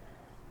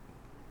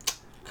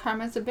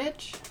 Karma's a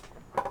bitch.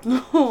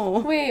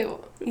 No. Wait,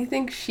 you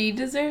think she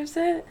deserves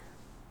it?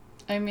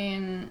 I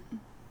mean...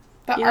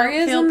 But You don't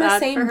Arya's feel in the bad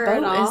same for her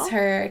at boat all? as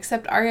her,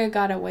 except Arya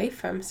got away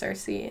from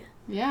Cersei.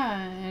 Yeah,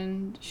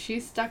 and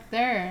she's stuck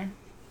there.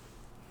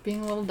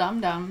 Being a little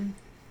dum-dum.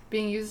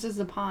 Being used as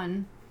a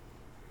pawn.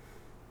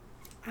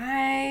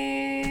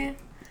 I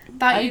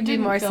thought you'd be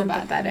didn't more feel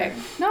bad for sympathetic.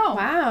 her. No.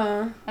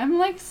 Wow. I'm,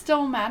 like,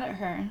 still mad at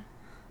her.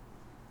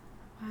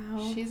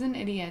 Wow. She's an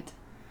idiot.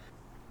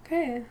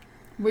 Okay.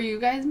 Were you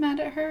guys mad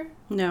at her?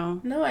 No.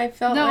 No, I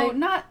felt No, like...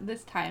 not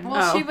this time.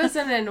 Well, Oh. she was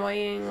an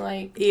annoying,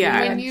 like,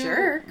 Yeah. being a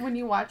jerk. When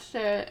you watched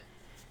it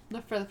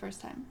for the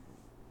first time.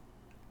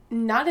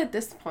 Not at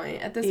this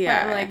point. At this point,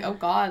 Yeah. I'm like, oh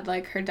god,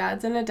 like, her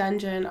dad's in a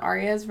dungeon,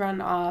 Arya's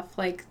run off,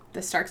 like,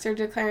 the Starks are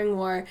declaring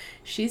war,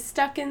 she's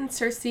stuck in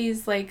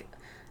Cersei's, like,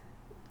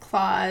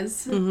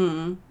 claws,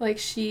 Mm-hmm. like,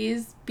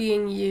 she's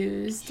being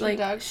used, She like,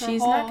 dug her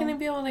she's not hole. gonna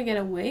be able to get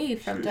away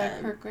from Dug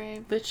them. her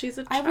grave. But she's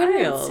a I child.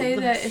 wouldn't say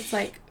that it's,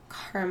 like,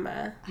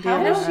 karma. How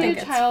I was don't she think a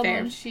it's child fair.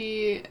 when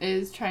she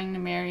is trying to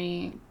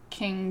marry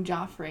King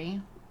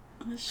Joffrey?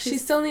 She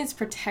still needs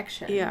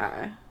protection.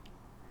 Yeah.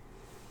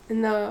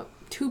 And the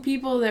two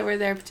people that were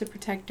there to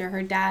protect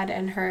her dad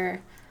and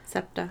her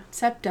Septa.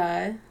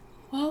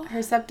 Well,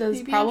 Her Septa's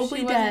maybe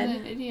probably if she dead.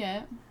 wasn't an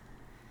idiot.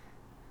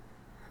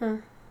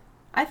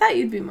 I thought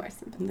you'd be more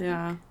sympathetic.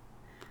 Yeah.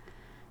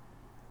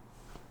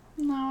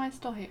 No, I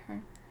still hate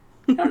her.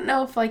 I don't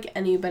know if, like,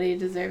 anybody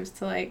deserves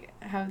to, like,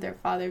 have their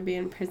father be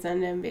in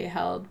prison and be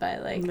held by,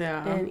 like,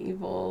 Yeah. an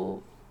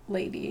evil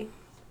lady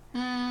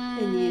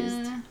and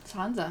used.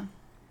 Sansa.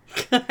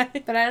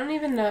 But I don't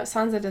even know.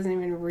 Sansa doesn't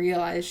even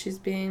realize she's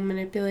being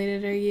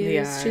manipulated or used.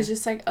 Yeah. She's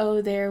just like,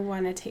 oh, they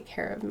want to take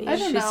care of me. I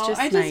don't She's know.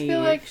 just I just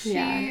feel naive. like she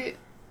Yeah.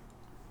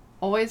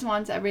 always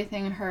wants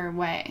everything her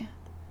way.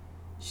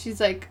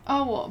 She's like,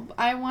 oh, well,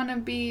 I want to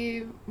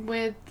be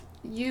with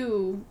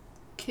you,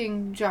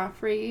 King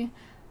Joffrey.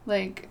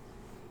 Like,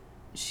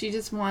 she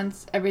just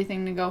wants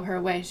everything to go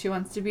her way. She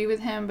wants to be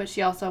with him, but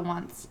she also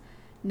wants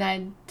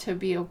Ned to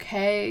be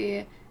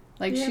okay.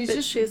 Like, Yeah, she's but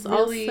just she's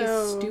really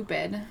also-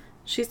 stupid.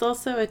 She's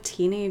also a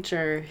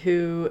teenager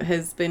who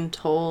has been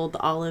told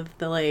all of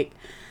the, like,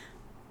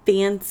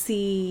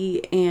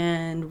 fancy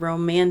and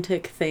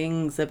romantic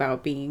things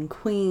about being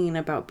queen,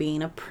 about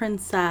being a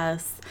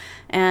princess,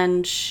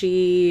 and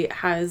she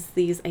has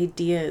these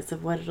ideas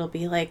of what it'll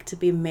be like to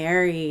be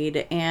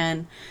married,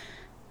 and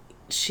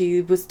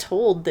she was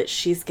told that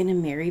she's going to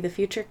marry the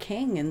future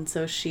king, and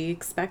so she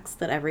expects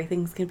that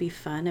everything's going to be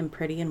fun and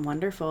pretty and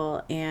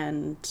wonderful,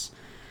 and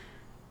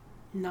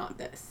not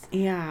this.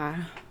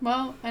 yeah.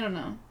 Well, I don't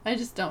know. I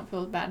just don't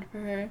feel bad for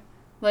her.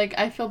 Like,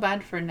 I feel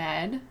bad for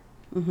Ned.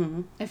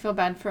 Mm-hmm. I feel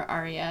bad for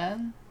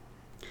Arya.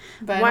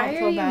 But Why I don't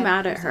feel are you bad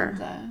mad for at her?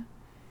 Sansa.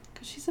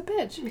 Because she's a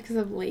bitch. Because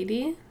of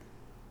Lady?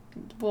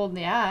 Well,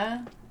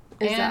 yeah.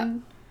 Is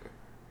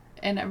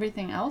And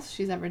everything else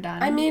she's ever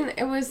done. I mean,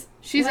 it was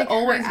she's like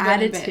always her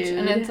been a bitch. attitude.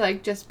 And it's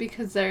like, just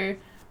because they're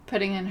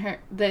putting in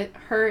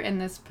her in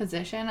this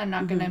position, I'm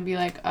not going to be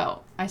like,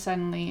 oh, I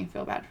suddenly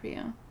feel bad for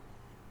you.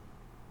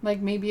 Like,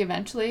 maybe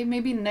eventually.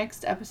 Maybe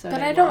next episode.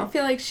 But I don't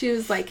feel like she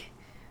was like,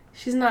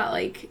 she's not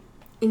like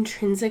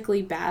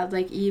intrinsically bad,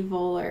 like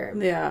evil or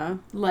Yeah.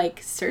 like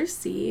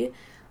Cersei.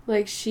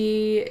 Like,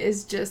 she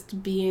is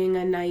just being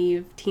a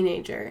naive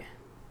teenager.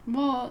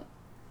 Well,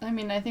 I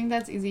mean, I think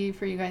that's easy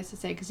for you guys to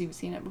say because you've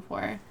seen it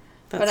before.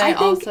 That's But I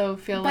also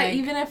feel But like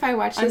even if I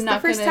watched I'm this the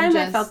not first gonna time,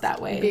 I just felt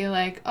that way. be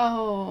like,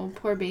 oh,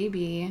 poor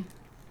baby.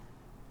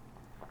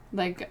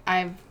 Like,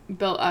 I've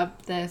built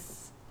up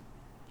this,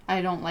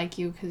 I don't like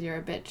you because you're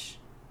a bitch.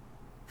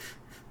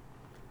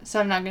 So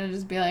I'm not going to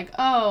just be like,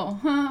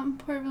 oh,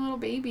 poor little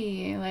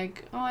baby.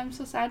 Like, oh, I'm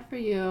so sad for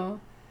you.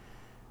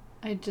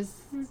 I just,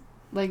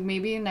 like,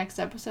 maybe next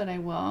episode I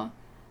will.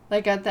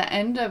 Like, at the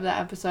end of the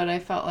episode, I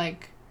felt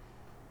like,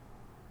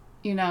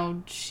 you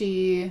know,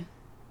 she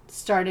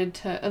started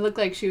to, it looked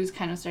like she was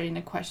kind of starting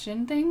to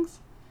question things.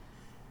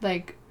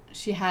 Like,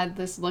 she had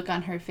this look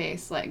on her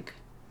face, like,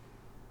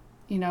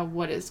 you know,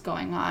 what is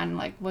going on?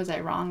 Like, was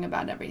I wrong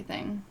about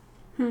everything?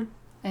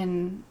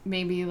 And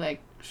maybe, like,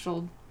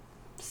 she'll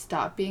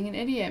stop being an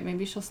idiot.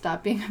 Maybe she'll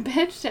stop being a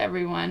bitch to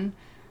everyone,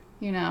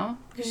 you know?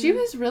 'Cause she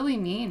was really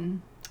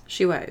mean.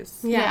 She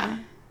was. Yeah.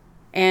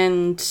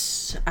 And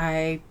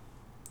I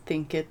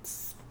think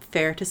it's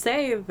fair to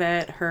say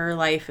that her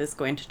life is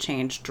going to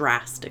change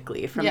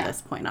drastically from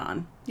this point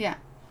on. Yeah.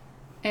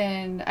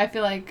 And I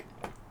feel like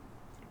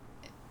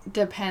it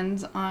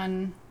depends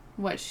on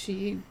what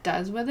she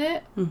does with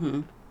it.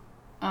 Mm-hmm.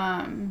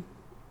 And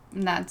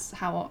that's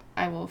how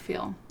I will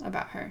feel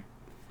about her.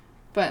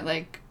 But,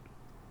 like,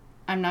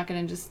 I'm not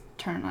going to just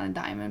turn on a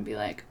dime and be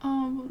like,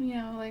 oh, you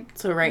know, like...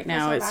 So right I feel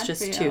now so it's bad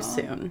just for too you.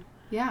 soon.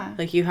 Yeah.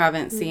 Like, you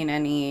haven't seen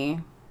any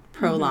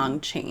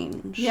prolonged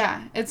change.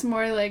 Yeah, it's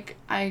more like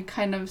I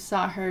kind of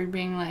saw her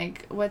being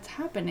like, what's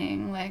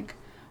happening? Like,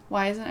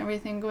 why isn't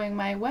everything going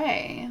my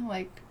way?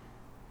 Like,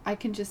 I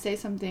can just say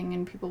something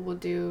and people will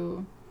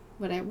do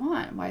what I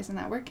want. Why isn't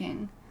that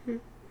working?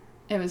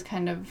 It was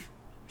kind of,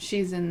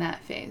 she's in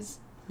that phase.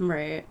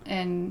 Right.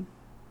 And,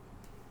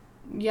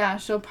 yeah,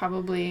 she'll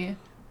probably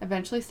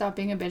eventually stop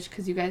being a bitch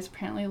because you guys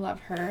apparently love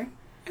her.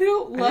 I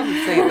don't love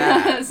to say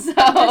that.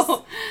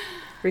 So...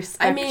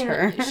 Respect I mean,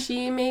 her.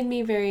 she made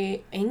me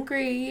very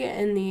angry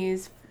in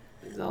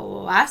the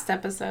last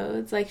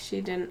episodes. Like,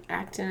 she didn't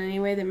act in any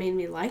way that made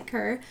me like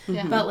her.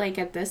 Yeah. But, like,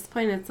 at this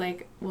point, it's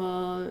like,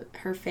 well,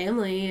 her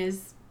family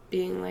is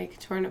being, like,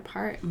 torn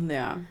apart.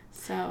 Yeah.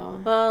 So...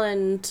 Well,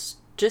 and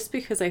just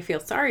because I feel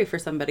sorry for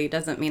somebody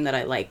doesn't mean that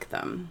I like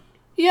them.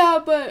 Yeah,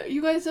 but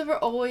you guys are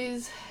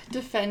always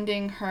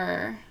defending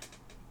her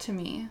to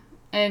me.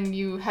 And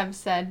you have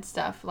said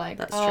stuff like,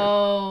 That's true.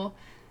 oh,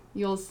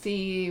 you'll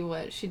see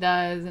what she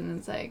does. And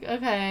it's like,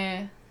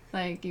 okay,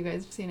 like, you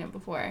guys have seen it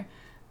before.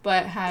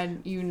 But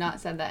had you not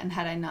said that and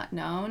had I not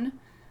known,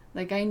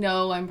 like, I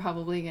know I'm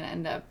probably going to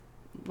end up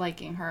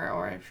liking her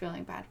or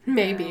feeling bad for her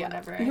Maybe. or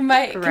whatever. You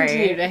might Right.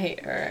 continue to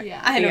hate her.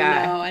 Yeah. I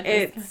don't know.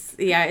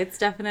 It's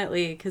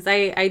definitely, because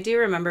I do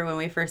remember when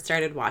we first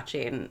started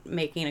watching,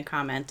 making a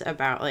comment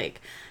about, like,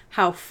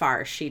 how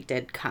far she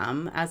did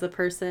come as a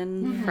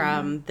person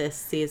from this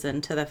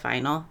season to the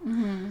final.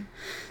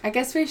 I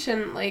guess we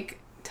shouldn't, like,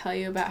 tell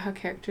you about how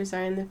characters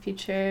are in the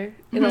future.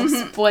 It'll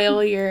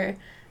spoil your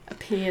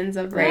opinions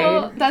of them.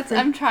 Well,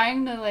 I'm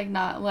trying to, like,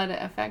 not let it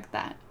affect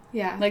that.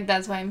 Yeah. Like,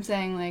 that's why I'm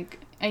saying, like,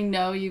 I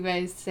know you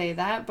guys say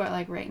that, but,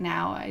 like, right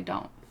now I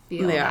don't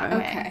feel Yeah. that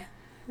way.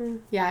 Okay.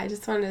 Yeah, I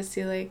just wanted to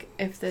see, like,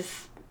 if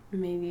this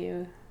made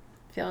you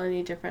feel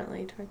any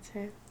differently towards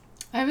her.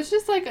 I was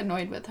just, like,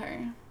 annoyed with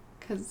her.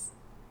 Because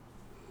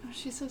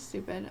she's so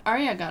stupid.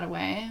 Arya got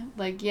away.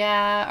 Like,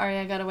 yeah,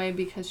 Arya got away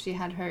because she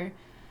had her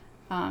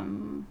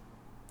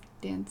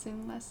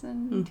dancing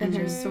lesson. Mhm. And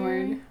her teacher.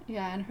 sword.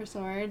 Yeah, and her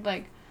sword.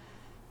 Like,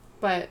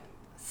 but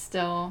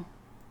still,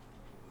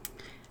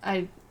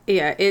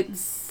 Yeah,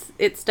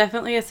 it's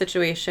definitely a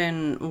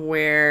situation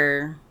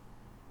where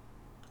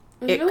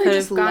was it really could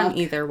just have gone luck,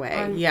 either way.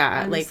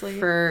 honestly. Like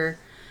for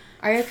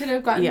Arya could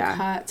have gotten Yeah.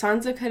 caught.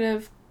 Sansa could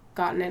have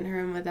gotten in her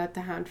room without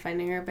the Hound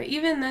finding her. But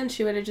even then,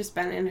 she would have just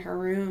been in her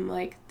room.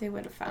 Like, they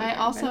would have found her I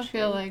also eventually.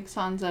 feel like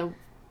Sansa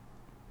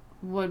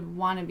would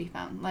want to be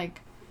found.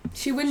 Like,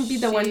 she wouldn't be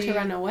the one to she-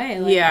 run away.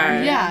 Like, Yeah.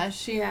 Arya. yeah,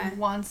 she Yeah.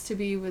 wants to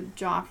be with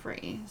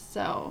Joffrey,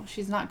 so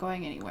she's not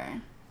going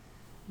anywhere.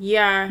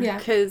 Yeah, Yeah.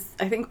 because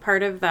I think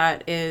part of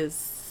that is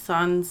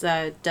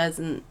Sansa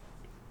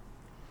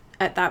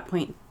at that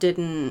point,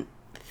 didn't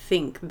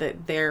think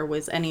that there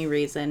was any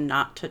reason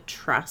not to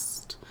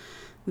trust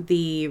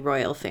the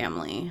royal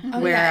family. Oh,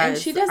 Whereas yeah, and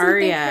she doesn't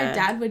Arya, think her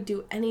dad would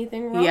do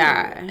anything wrong.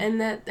 Yeah. And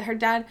that her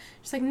dad,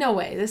 she's like, no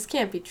way, this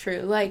can't be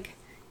true. Like,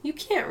 you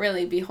can't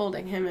really be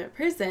holding him in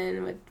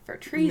prison for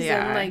treason.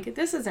 Yeah. Like,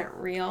 this isn't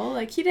real.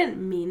 Like, he didn't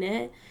mean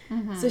it.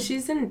 Mm-hmm. So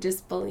she's in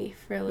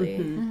disbelief, really.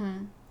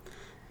 Mm-hmm.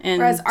 and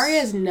Whereas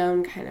Arya's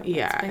known kind of what's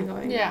Yeah. been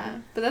going Yeah,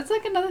 on. but that's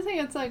like another thing.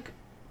 It's like,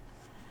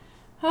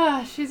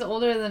 she's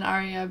older than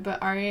Arya,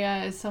 but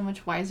Arya is so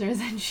much wiser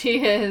than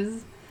she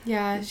is.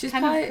 Yeah, It's she's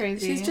kind of probably,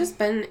 crazy. she's just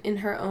been in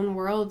her own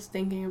world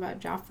thinking about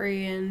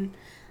Joffrey and,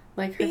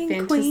 like, her Being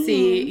fantasy.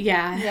 queen.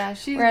 Yeah. Yeah,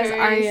 she's Whereas very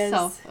Arya's-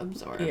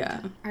 self-absorbed.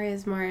 Yeah.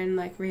 Arya's more in,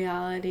 like,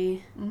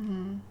 reality.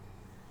 Mm-hmm.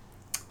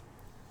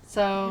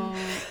 So,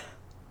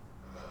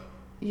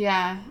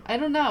 yeah, I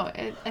don't know.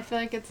 I feel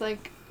like it's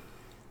like,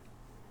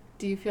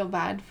 do you feel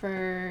bad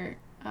for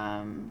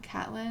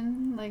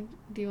Catelyn? Like,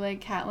 do you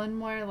like Catelyn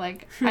more?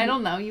 Like, I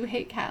don't know. You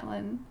hate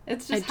Catelyn.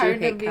 It's just I do hard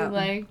to hate be Catelyn.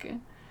 like,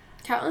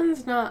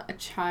 Catelyn's not a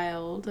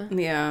child.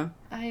 Yeah.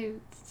 I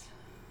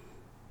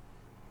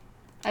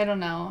don't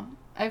know.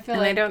 I feel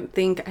And like I don't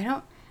think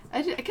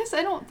I guess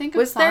I don't think of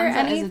was there Sansa as a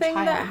anything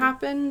child. that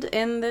happened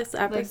in this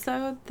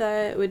episode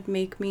that would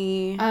make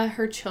me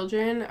Her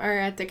children are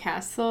at the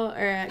castle or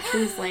at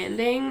King's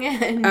Landing,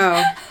 and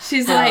Oh.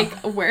 she's like,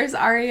 "Where's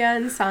Arya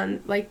and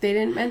Sansa?" Like, they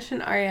didn't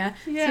mention Arya,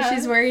 Yeah. so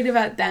she's worried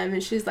about them,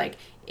 and she's like,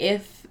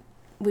 "If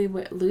we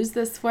lose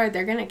this war,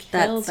 they're gonna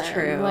kill That's them."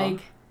 true. Like,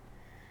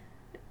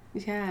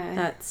 yeah,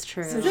 That's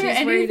true. So Is there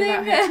she's worried anything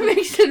about her that children.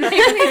 makes it make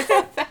me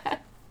feel bad?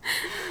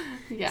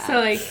 Yeah. So,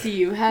 like, do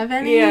you have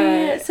any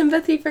Yeah.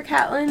 sympathy for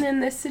Catelyn in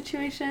this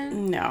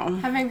situation? No.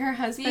 Having her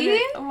husband.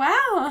 See?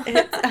 Wow.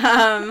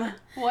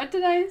 What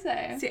did I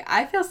say? See,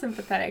 I feel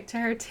sympathetic to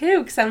her too,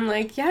 because I'm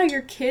like, yeah,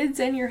 your kids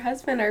and your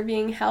husband are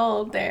being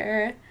held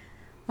there.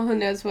 Well, who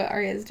knows what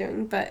Arya's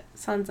doing, but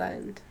Sansa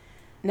and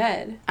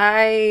Ned.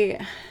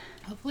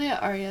 Hopefully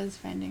Arya is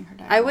finding her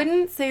dad. I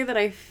wouldn't say that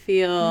I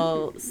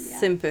feel Yeah.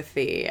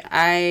 sympathy.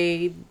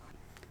 I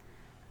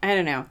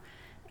don't know.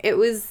 It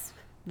was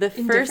the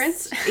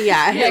Indifference? first,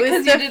 yeah, Yeah, it was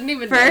 'cause you the didn't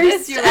even first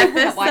notice. You're like, "Why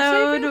should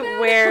I episode feel bad?"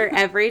 where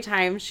every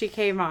time she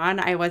came on,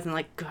 I wasn't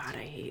like, God,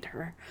 I hate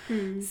her.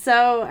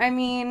 So, I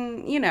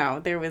mean, you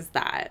know, there was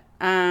that.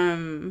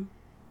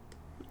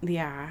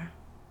 Yeah.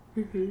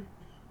 Mm-hmm.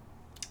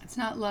 It's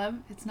not love.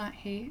 It's not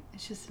hate.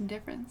 It's just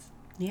indifference.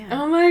 Yeah.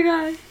 Oh my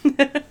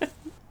god.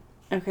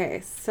 Okay,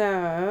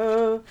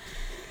 so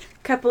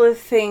a couple of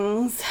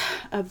things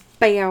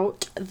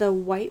about the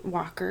White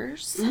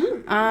Walkers.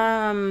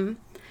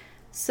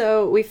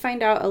 So we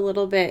find out a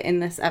little bit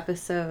in this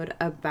episode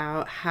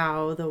about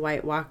how the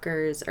White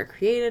Walkers are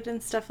created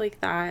and stuff like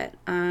that.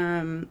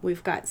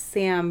 We've got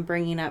Sam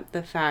bringing up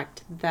the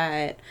fact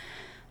that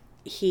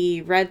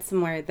he read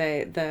somewhere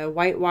that the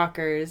White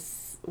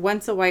Walkers,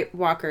 once a White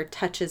Walker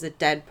touches a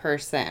dead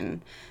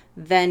person,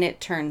 then it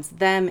turns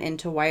them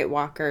into White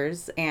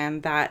Walkers,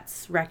 and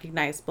that's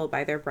recognizable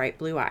by their bright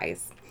blue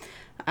eyes.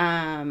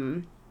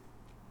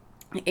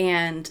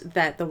 And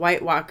that the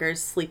White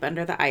Walkers sleep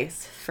under the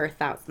ice for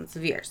thousands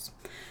of years.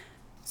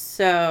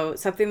 So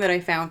something that I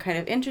found kind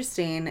of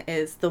interesting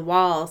is the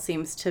wall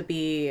seems to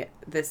be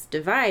this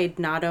divide,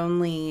 not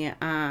only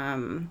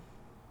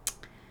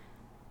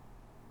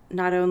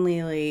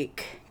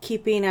like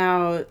keeping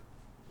out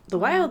the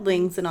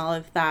wildlings and all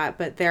of that,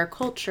 but their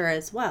culture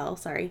as well.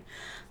 Sorry.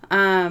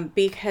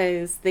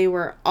 Because they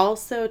were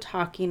also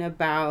talking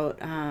about,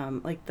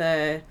 like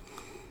the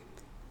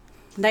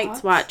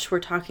Night's Thoughts? Watch were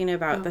talking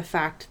about the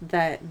fact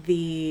that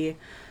the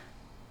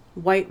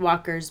White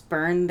Walkers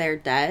burn their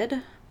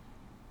dead,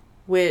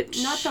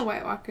 which... Not the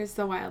White Walkers,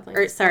 the Wildlings.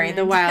 Or, sorry,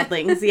 the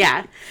wildlings,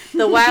 yeah.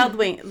 The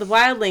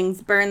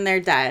wildlings burn their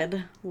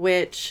dead,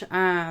 which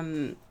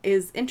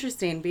is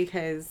interesting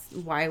because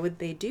why would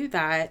they do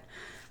that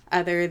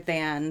other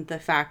than the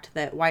fact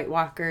that White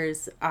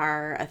Walkers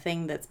are a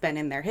thing that's been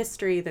in their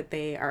history that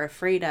they are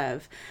afraid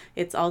of.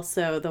 It's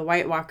also the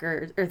White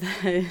Walkers or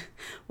the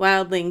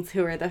wildlings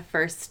who are the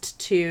first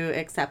to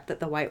accept that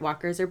the White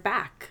Walkers are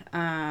back.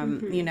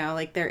 You know,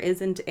 like there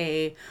isn't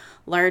a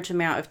large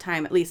amount of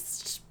time, at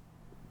least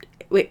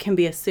it can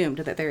be assumed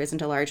that there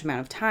isn't a large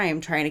amount of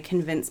time trying to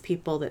convince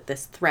people that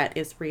this threat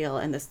is real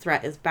and this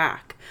threat is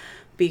back,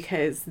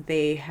 because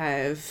they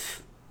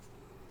have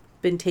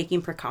been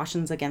taking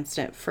precautions against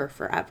it for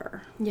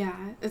forever.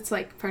 Yeah, it's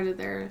like part of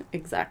their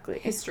Exactly.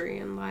 history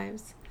and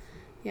lives.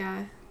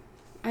 Yeah.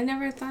 I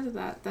never thought of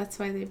that. That's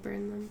why they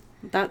burn them.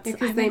 That's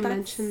Because they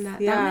mentioned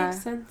that. Yeah. That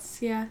makes sense,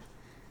 yeah.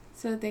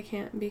 So they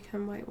can't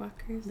become White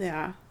Walkers.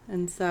 Yeah.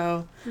 And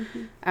so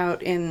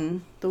out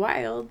in the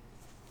wild,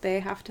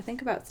 they have to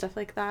think about stuff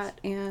like that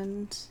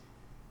and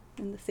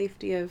in the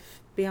safety of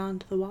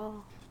beyond the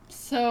wall.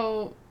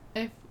 So,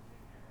 if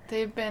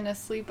they've been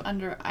asleep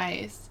under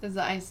ice, is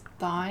the ice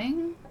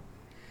thawing?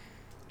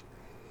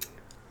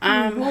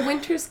 Well,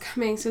 winter's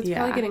coming, so it's yeah.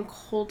 probably getting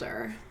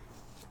colder.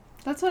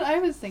 That's what I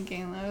was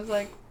thinking. I was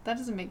like, that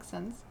doesn't make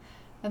sense.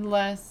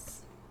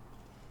 Unless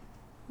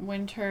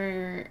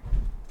winter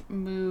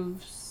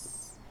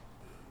moves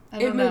I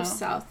It don't know. moves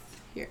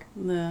south here.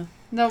 The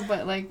No,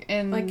 but like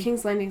in Like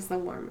King's Landing's the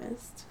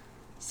warmest.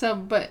 so,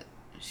 but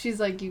she's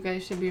like, you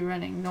guys should be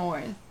running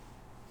north.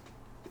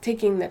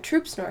 Taking the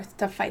troops north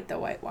to fight the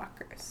White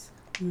Walkers.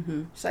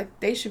 mm-hmm. She's like,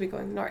 they should be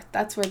going north.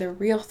 That's where the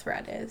real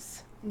threat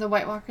is. The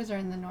White Walkers are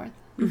in the north.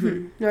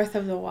 Mm-hmm. North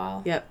of the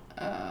wall. Yep.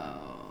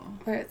 Oh.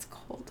 Where it's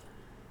cold.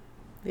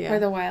 Yeah. Where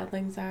the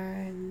wildlings are.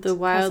 And The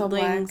Castle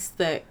Black. wildlings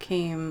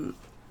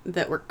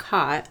that were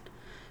caught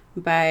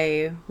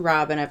by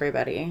Rob and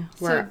everybody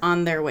were So-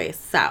 on their way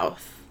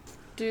south.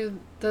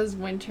 Does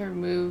winter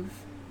move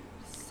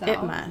south?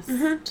 It must.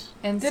 Mhm.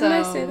 And Didn't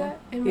I so say that?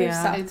 It moves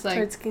Yeah. south it's like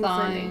towards King's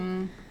Landing.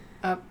 thawing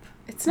up,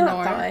 It's not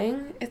north,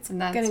 thawing. It's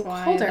and that's getting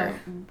why colder.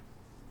 the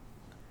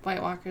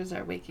White Walkers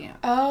are waking up.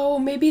 Oh,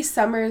 maybe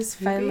summer's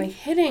Maybe. finally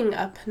hitting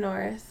up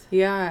north.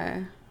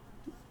 Yeah.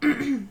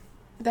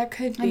 That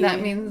could be. And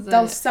that means the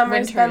that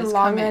summer's winter been is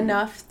long coming.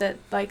 enough that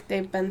like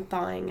they've been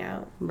thawing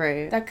out.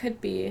 Right. That could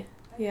be.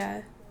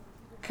 Yeah.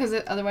 Because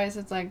otherwise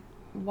it's like,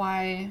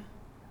 why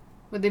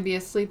would they be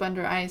asleep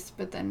under ice,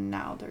 but then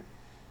now they're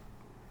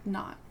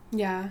not?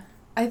 Yeah.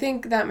 I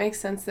think that makes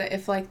sense that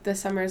if like the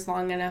summer's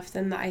long enough,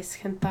 then the ice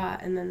can thaw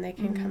and then they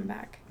can come Mhm.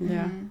 back.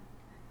 Yeah. Mhm.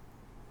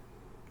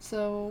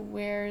 So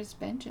where's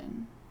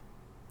Benjen?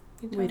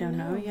 We don't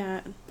know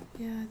yet.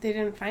 Yeah, they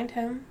didn't find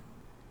him.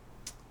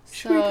 So,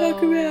 Should we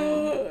talk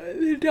about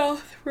the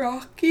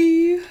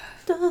Dothraki?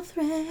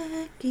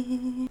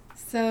 Dothraki.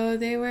 So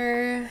they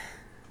were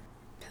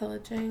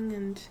pillaging,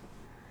 and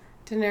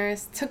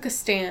Daenerys took a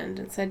stand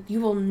and said,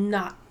 "You will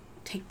not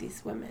take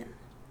these women.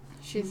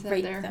 She said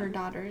rape they're her them.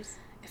 daughters.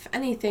 If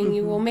anything,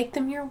 you Mhm. will make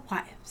them your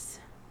wives."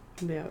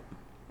 Yep.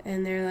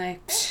 And they're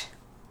like, "Psh,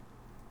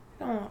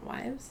 I don't want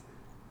wives."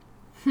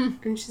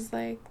 And she's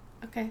like,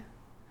 "Okay."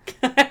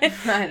 I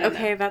don't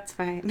Okay, know. that's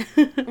fine.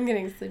 I'm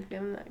getting sleepy.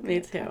 I'm not good Me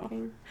at too.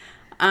 talking.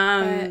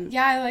 Um, But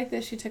yeah, I like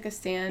that she took a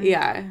stand.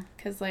 yeah.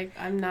 Because, like,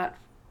 I'm not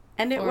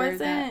And it for that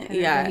wasn't, kind of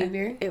yeah,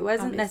 behavior, it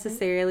wasn't obviously.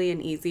 necessarily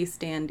an easy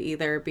stand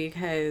either,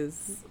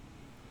 because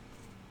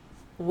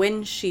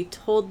when she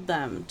told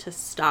them to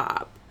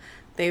stop,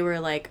 they were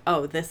like,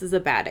 "Oh, this is a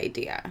bad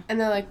idea." And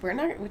they're like, we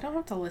don't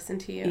have to listen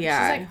to you.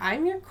 Yeah. She's like,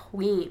 I'm your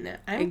queen.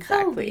 I'm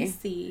Exactly.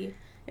 Khaleesi.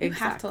 You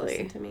have to Exactly.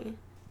 listen to me.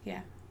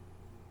 Yeah.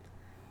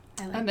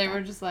 I like And they that.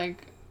 were just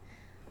like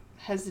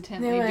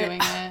hesitantly They went,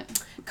 doing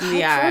it.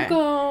 Yeah.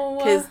 Go.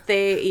 Because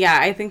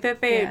I think that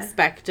they Yeah.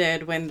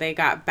 expected when they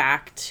got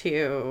back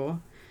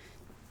to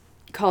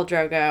Khal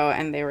Drogo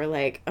and they were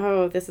like,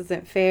 "Oh, this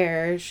isn't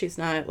fair. She's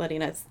not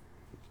letting us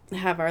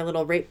have our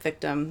little rape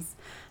victims."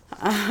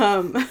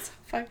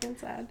 Fucking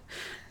sad.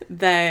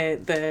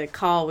 The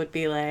call would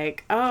be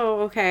like,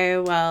 "Oh, okay,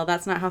 well,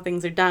 that's not how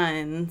things are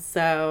done.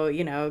 So,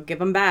 give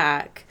them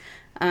back."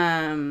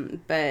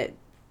 But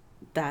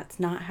that's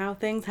not how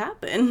things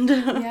happened.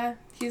 Yeah.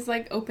 He's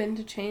like open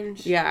to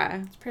change.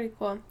 Yeah. It's pretty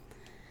cool.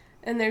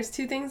 And there's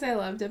two things I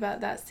loved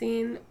about that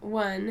scene.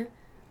 One,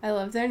 I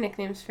love their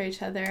nicknames for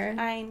each other.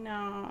 I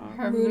know.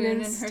 Her Moon moon and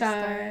and her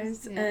Stars.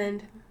 stars, yeah.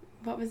 And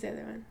what was the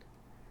other one?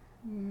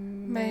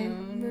 My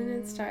Moon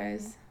and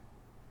Stars.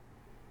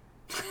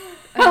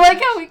 I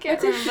like how we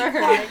can't What's it remember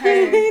called?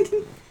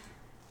 her.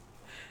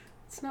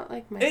 It's not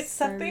like my It's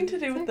sun. something to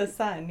do Is with it? the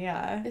sun,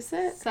 yeah. Is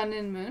it? Sun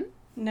and Moon?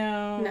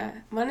 No. No.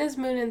 One is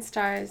Moon and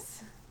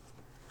Stars.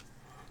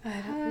 I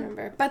don't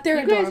remember. But they're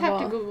You adorable. guys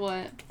have to Google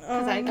it.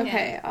 'Cause I can't.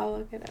 Okay, I'll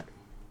look it up.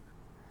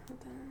 Hold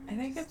on. I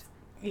think it's,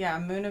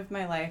 Moon of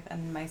My Life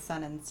and My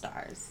Sun and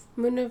Stars.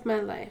 Moon of My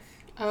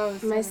Life. Oh,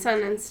 My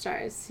Sun and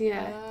Stars.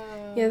 Yeah.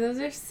 Oh. Yeah, those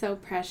are so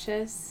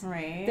precious.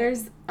 Right?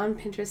 There's on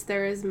Pinterest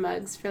there is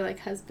mugs for like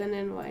husband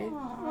and wife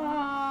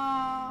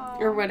Aww.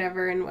 or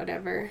whatever and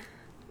whatever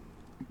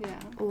Yeah.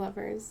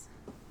 lovers.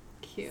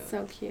 Cute.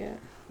 So cute.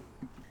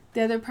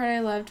 The other part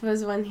I loved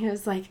was when he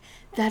was like,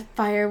 "That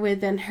fire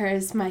within her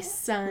is my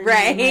sun." And,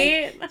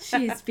 Right? like,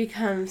 she's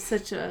become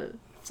such a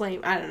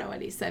flame. I don't know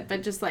what he said,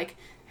 but just like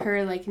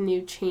her like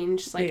new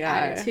changed like Yeah.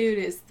 attitude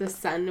is the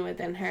sun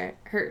within her,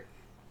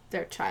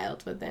 their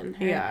child within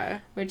her. Yeah.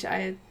 Which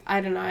I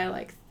don't know. I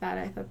like that.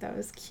 I thought that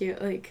was cute.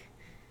 Like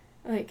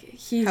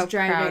he's How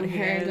driving proud he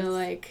her to is.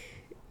 like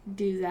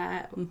do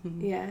that.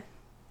 Mhm. Yeah.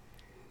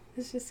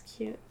 It's just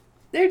cute.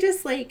 They're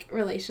just like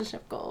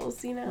relationship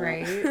goals, you know?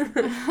 Right.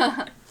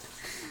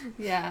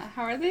 Yeah.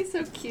 How are they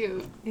so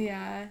cute?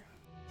 Yeah.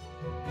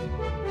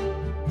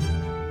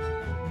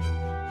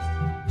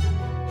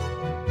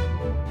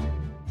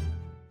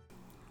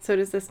 So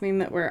does this mean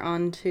that we're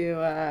on to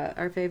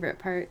our favorite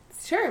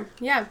parts? Sure.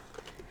 Yeah.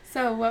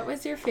 So, what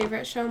was your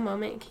favorite show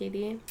moment,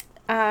 Katie?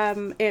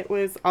 It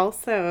was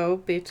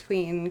also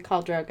between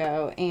Khal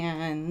Drogo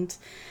and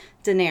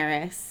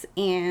Daenerys,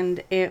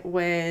 and it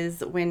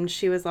was when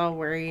she was all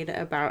worried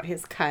about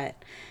his cut,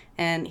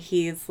 and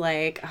he's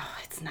like, "Oh,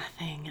 it's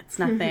nothing,"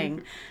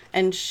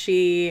 and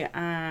she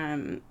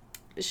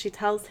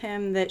tells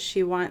him that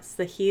she wants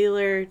the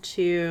healer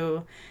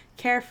to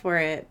care for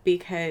it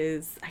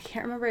because I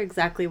can't remember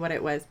exactly what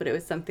it was, but it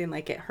was something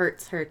like it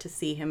hurts her to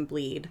see him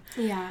bleed.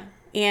 Yeah.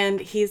 And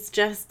he's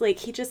just like,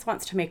 he just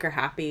wants to make her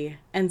happy.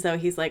 And so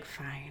he's like,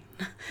 fine.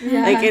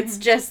 Yeah. Like, it's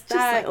just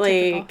that,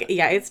 like, typical.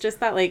 yeah, it's just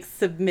that, like,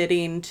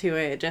 submitting to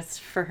it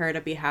just for her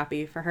to be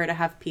happy, for her to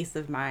have peace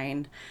of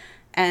mind.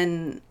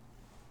 And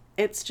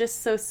it's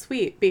just so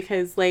sweet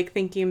because, like,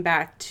 thinking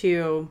back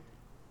to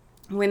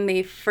when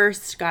they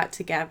first got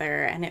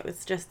together and it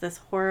was just this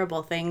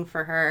horrible thing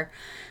for her.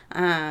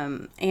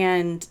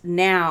 And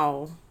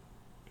now,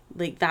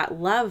 like, that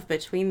love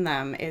between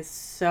them is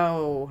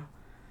so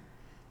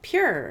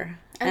pure.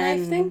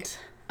 And I think...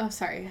 Oh,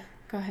 sorry.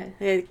 Go ahead.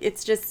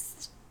 It's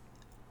just,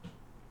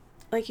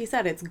 like you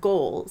said, it's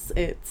goals.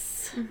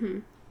 It's... Mm-hmm.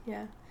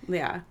 Yeah.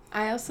 Yeah.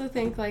 I also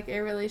think, like, it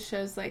really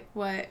shows, like,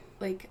 what,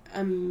 like,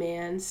 a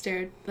man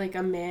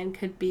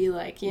could be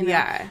like, you know?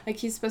 Yeah. Like,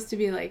 he's supposed to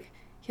be, like,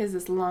 he has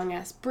this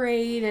long-ass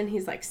braid, and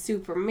he's, like,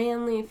 super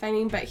manly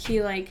fighting, but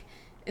he, like,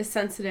 is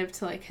sensitive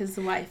to, like, his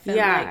wife. And,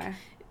 like,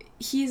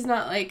 he's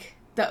not, like,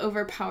 the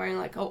overpowering,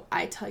 like, oh,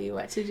 I tell you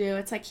what to do.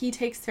 It's, like, he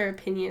takes her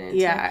opinion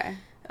into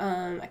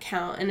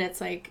account, and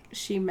it's, like,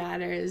 she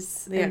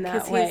matters in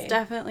that way. Because he's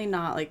definitely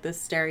not, like, the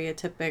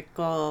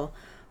stereotypical...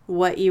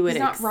 what you would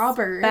expect.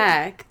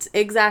 Robert.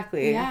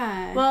 Exactly.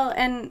 Yeah. Well,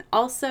 and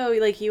also,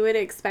 like, you would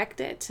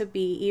expect it to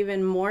be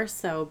even more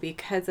so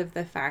because of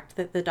the fact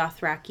that the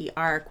Dothraki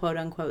are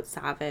quote-unquote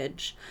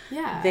savage.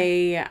 Yeah.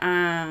 They,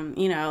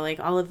 you know, like,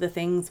 all of the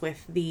things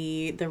with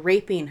the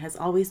raping has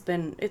always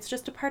been, it's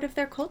just a part of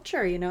their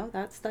culture, you know?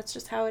 That's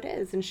just how it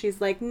is. And she's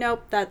like,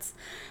 nope, that's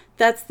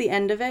the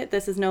end of it.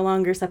 This is no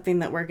longer something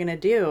that we're going to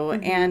do.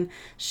 Mm-hmm. And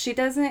she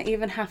doesn't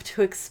even have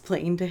to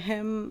explain to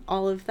him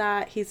all of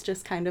that. He's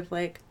just kind of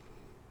like,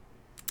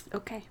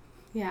 okay.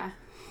 Yeah.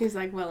 He's,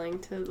 like, willing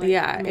to,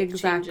 like, make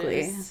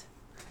exactly. changes.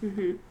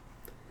 Mm-hmm.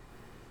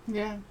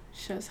 Yeah.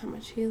 Shows how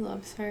much he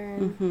loves her.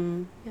 And,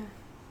 mm-hmm. Yeah.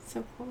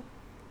 So cool.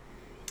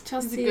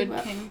 Chelsea, He's a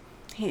good king.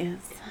 He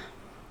is.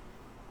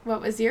 What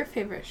was your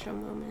favorite show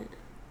moment?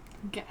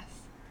 Guess.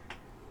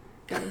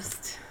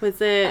 Ghost. Was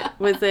it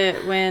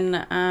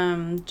when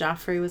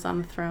Joffrey was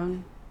on the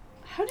throne?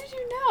 How did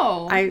you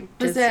know? I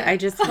just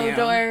knew.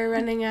 Hodor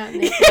running out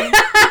naked?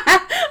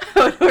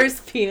 Hodor's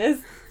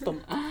penis.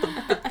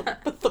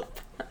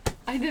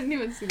 I didn't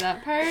even see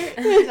that part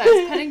because I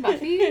was petting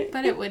Buffy.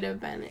 But it would have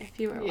been if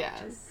you were watching.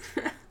 Yes.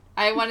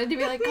 I wanted to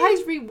be like,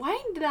 guys,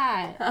 rewind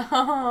that.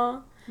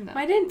 Oh. No.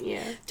 Why didn't you?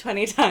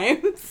 20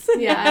 times.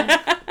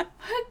 Yeah.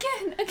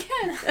 Again.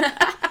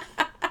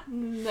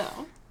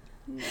 No.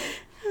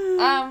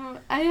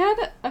 I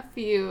had a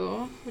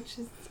few, which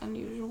is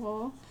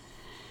unusual.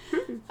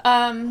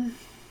 I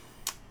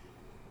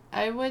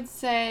would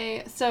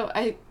say,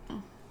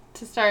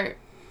 to start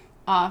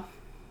off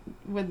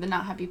with the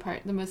not happy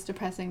part, the most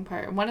depressing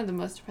part, one of the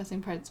most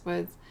depressing parts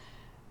was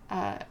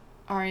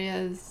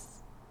Arya's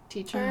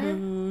teacher.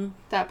 Mm-hmm.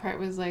 That part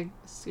was, like,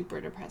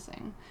 super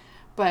depressing.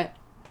 But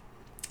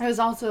it was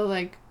also,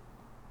 like,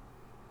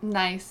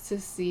 nice to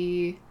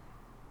see,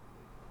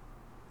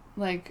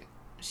 like,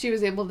 she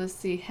was able to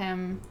see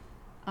him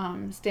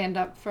stand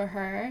up for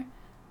her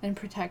and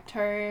protect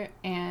her,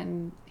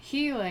 and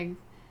he, like,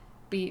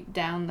 beat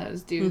down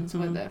those dudes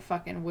with a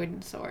fucking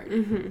wooden sword.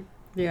 Mm-hmm.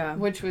 Yeah.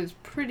 Which was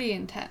pretty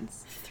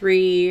intense.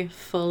 3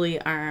 fully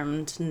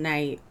armed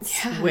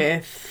knights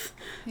with,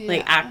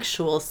 like,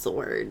 actual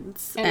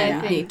swords.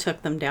 And he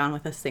took them down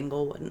with a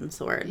single wooden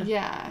sword.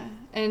 Yeah.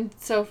 And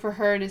so for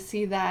her to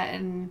see that,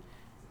 and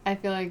I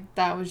feel like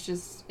that was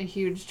just a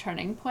huge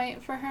turning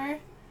point for her.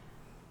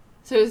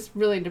 So it was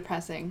really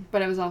depressing.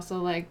 But it was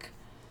also like,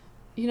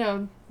 you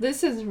know,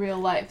 this is real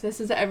life. This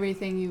is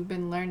everything you've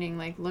been learning.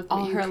 Like, look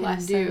what you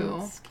can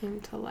do came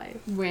to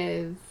life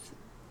with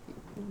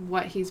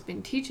what he's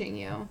been teaching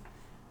you.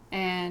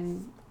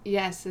 And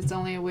yes, it's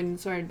only a wooden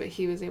sword, but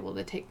he was able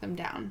to take them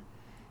down.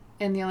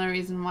 And the only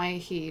reason why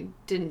he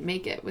didn't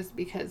make it was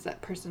because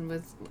that person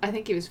was, I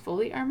think he was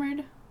fully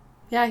armored.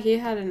 Yeah, he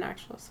had an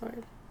actual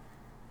sword.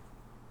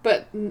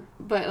 But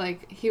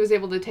like, he was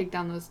able to take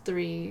down those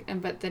 3,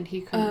 but then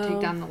he couldn't take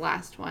down the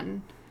last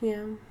one.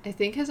 Yeah. I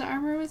think his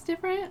armor was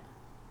different.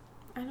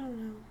 I don't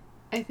know.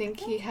 I think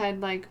he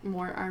had, like,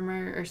 more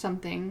armor or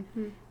something.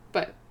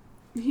 But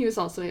he was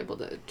also able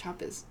to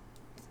chop his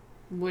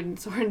wooden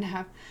sword in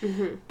half.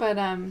 Mm-hmm. But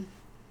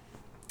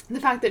the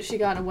fact that she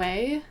got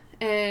away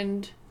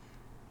and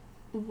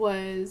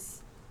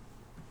was,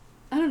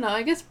 I don't know,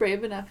 I guess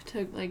brave enough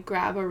to, like,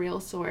 grab a real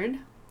sword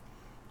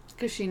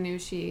because she knew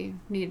she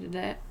needed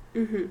it.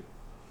 Mm-hmm.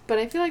 But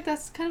I feel like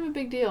that's kind of a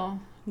big deal.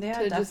 Yeah,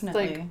 to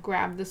definitely. just, like,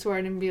 grab the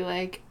sword and be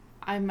like,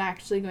 I'm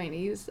actually going to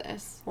use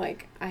this.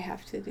 Like, I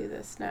have to do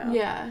this now.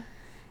 Yeah.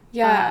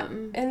 Yeah,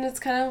 and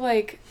it's kind of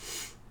like,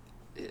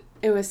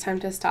 it was time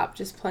to stop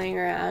just playing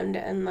around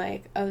and,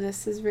 like, oh,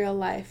 this is real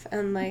life.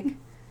 And, like,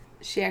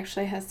 she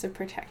actually has to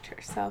protect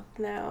herself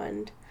now.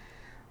 And,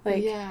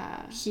 like,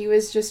 he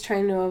was just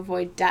trying to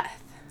avoid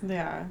death.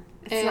 Yeah.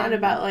 It's not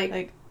about,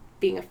 like,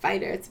 being a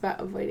fighter. It's about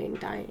avoiding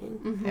dying.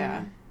 Mm-hmm.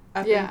 Yeah.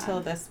 Up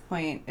until this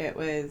point, it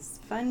was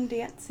fun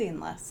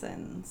dancing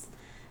lessons.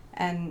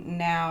 And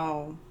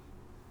now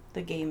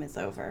the game is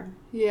over.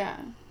 Yeah.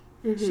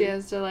 Mm-hmm. She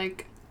has to,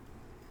 like,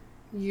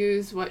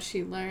 use what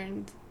she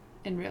learned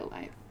in real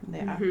life.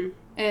 Yeah. Mm-hmm.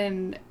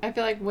 And I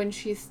feel like when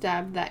she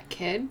stabbed that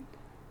kid,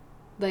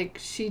 like,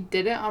 she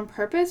did it on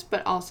purpose,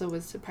 but also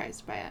was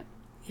surprised by it.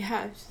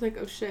 Yeah, she's like,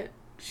 oh shit.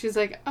 She's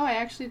like, oh, I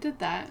actually did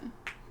that.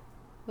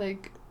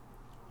 Like,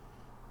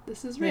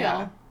 this is real,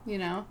 Yeah. you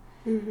know?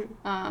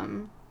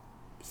 Mm-hmm.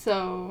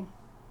 So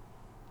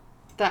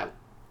that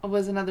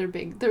was another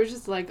big, there was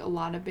just, like, a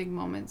lot of big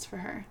moments for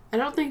her. I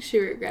don't think she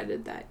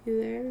regretted that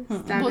either.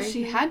 Mm-mm. stabbing Well,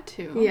 she him. had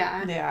to.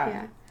 Yeah.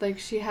 Yeah. Like,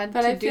 she had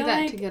But to I do feel that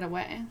like- to get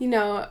away. You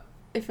know,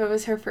 if it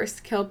was her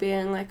first kill,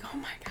 being like, oh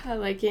my god,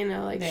 like, you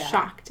know, like, Yeah.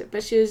 shocked.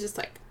 But she was just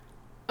like,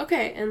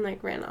 okay, and,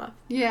 like, ran off.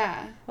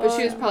 Yeah. But Oh,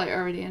 she was yeah. probably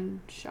already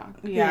in shock.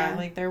 Yeah, Yeah.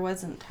 like there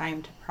wasn't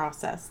time to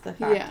process the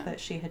fact Yeah. that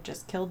she had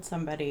just killed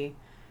somebody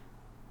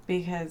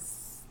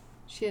because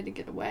She had to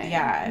get away.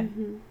 yeah.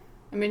 Mm-hmm.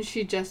 I mean,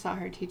 she just saw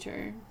her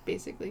teacher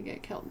basically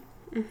get killed.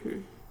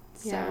 Mm-hmm.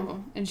 So, Yeah.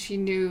 and she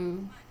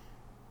knew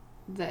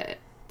that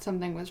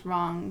something was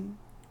wrong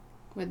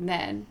with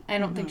Ned. I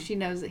don't think Mhm. she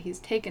knows that he's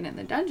taken in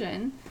the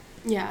dungeon,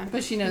 Yeah.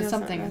 but she knows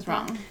something is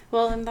wrong.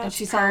 Well, and that's And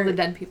she saw the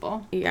dead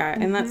people. Yeah,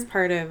 and that's Mhm.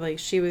 part of like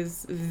she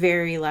was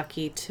very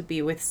lucky to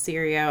be with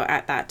Sirio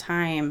at that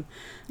time.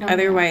 Oh,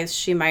 Otherwise,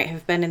 she might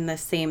have been in the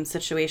same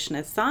situation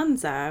as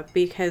Sansa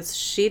because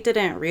she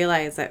didn't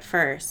realize at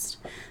first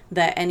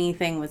that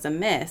anything was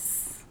amiss.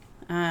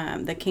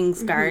 The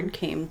King's Guard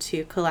came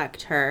to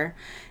collect her,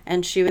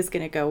 and she was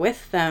going to go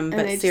with them, but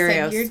and they just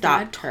Sirio said, your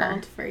stopped dad her.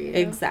 called for you.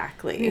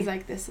 Exactly. He's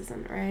like, this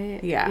isn't right.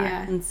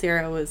 Yeah. And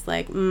Sirio was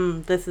like,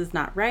 this is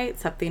not right.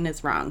 Something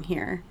is wrong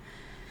here.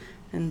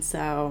 And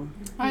so,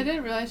 Oh, I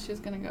didn't realize she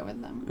was going to go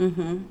with them.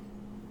 mm-hmm.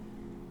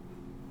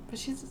 But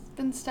she's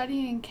been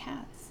studying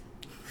cats.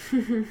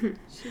 She'd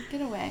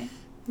get away,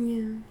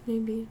 Yeah,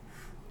 maybe.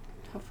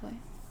 hopefully.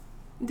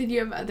 Did you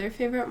have other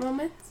favorite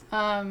moments?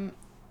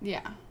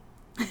 Yeah.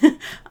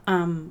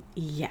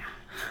 Yeah.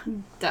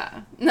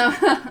 Duh. No.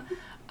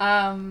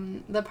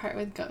 The part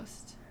with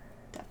Ghost.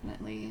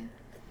 Definitely.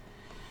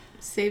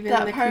 Saving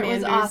That the part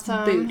was commander's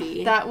awesome.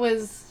 booty. That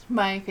was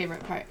my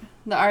favorite part.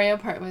 The Arya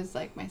part was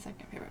like my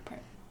second favorite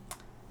part.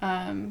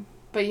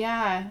 But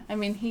yeah, I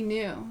mean, he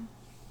knew.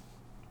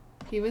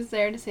 He was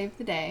there to save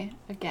the day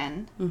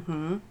again,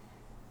 Mm-hmm.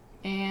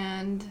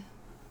 and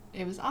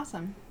it was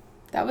awesome.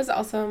 That was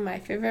also my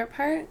favorite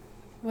part,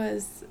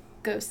 was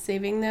Ghost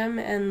saving them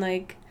and,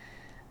 like,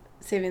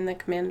 saving the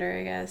commander,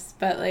 I guess.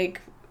 But,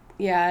 like,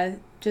 yeah,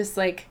 just,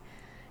 like,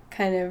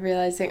 kind of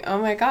realizing,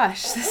 oh my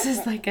gosh, this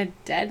is, like, a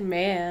dead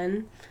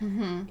man.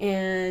 Mm-hmm.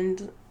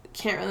 And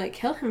can't really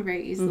kill him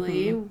very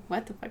easily. Mhm.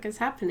 What the fuck is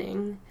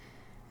happening?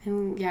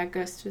 And, yeah,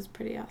 Ghost was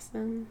pretty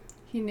awesome.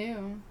 He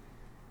knew.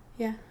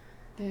 Yeah.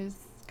 It was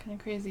kind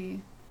of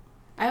crazy.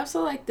 I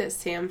also like that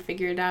Sam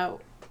figured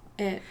out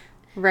it.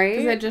 Right?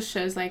 Because it just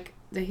shows, like,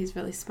 that he's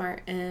really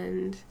smart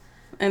and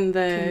And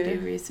can do the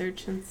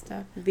research and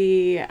stuff.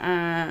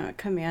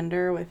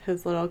 commander with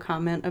his little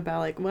comment about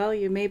like, well,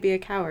 you may be a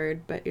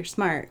coward, but you're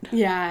smart.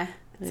 Yeah.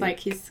 It's Like- like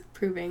he's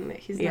proving that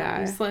he's Yeah.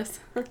 not useless.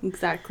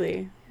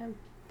 Exactly.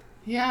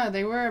 Yeah,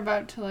 they were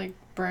about to like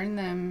burn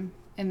them,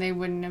 and they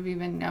wouldn't have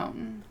even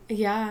known.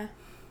 Yeah.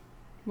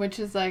 Which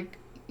is like,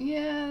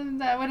 yeah,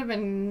 that would have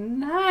been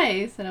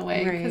nice in a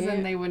way, because Right.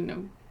 then they wouldn't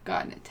have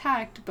gotten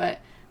attacked, but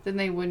then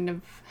they wouldn't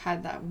have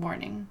had that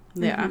warning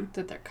Yeah. Mhm.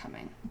 that they're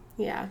coming.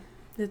 Yeah.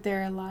 That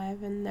they're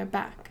alive and they're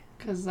back.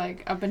 Because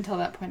like up until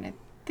that point, I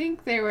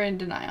think they were in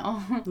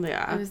denial.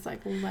 Yeah. It was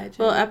like legend.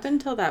 Well, up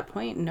until that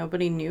point,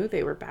 nobody knew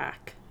they were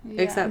back.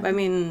 Yeah. Except, I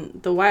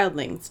mean, the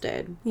wildlings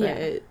did. But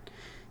Yeah.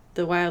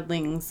 the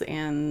wildlings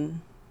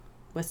and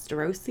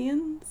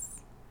Westerosians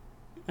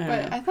I don't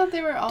But know, I thought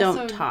they were also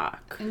don't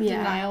talk. in Yeah.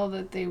 denial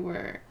that they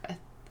were a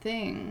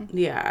thing.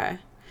 Yeah.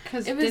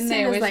 Because It was didn't they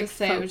seen as, always like, just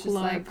say it was just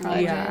folklore, like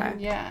probably.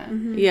 legend? Yeah.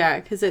 Mhm. Yeah,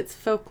 because it's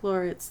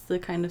folklore. It's the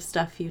kind of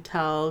stuff you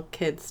tell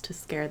kids to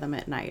scare them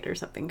at night or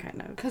something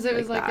kind of. Because it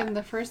was like that. in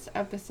the first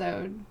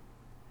episode,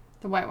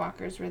 the White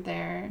Walkers were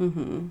there,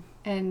 Mm-hmm.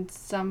 and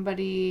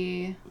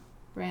somebody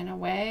ran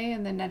away,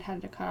 and then Ned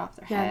had to cut off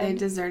their Yeah, head. they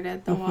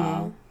deserted the Mhm.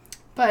 wall. Or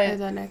But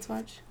the Night's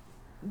Watch.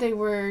 they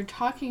were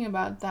talking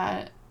about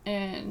that,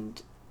 and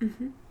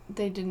Mm-hmm.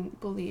 they didn't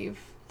believe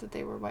that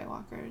they were White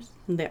Walkers.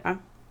 Yeah.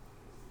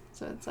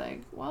 So it's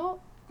like, well,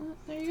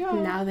 there you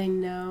go. Now they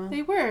know.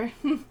 They were.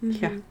 Mhm.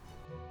 Yeah.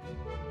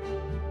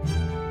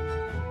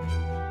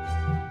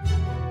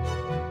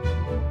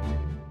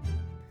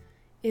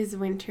 Is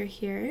winter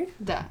here?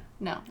 Duh.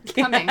 No. It's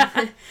coming.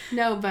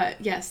 No,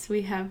 but yes,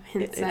 we have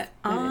hints It is that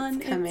on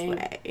it's coming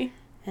its way.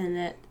 and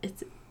that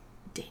it's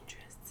dangerous.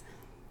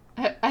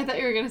 I thought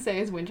you were going to say,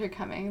 is winter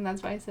coming? And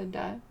that's why I said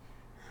duh.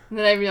 And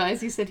then I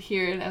realized you said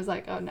here, and I was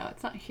like, oh, no,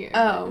 it's not here.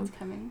 but Oh. It's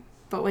coming.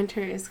 But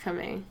winter is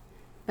coming,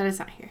 but it's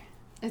not here.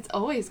 It's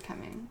always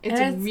coming. It's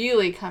And it's-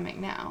 really coming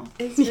now.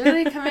 It's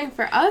really coming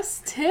for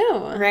us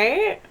too.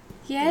 Right?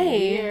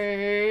 Yay!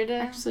 Weird.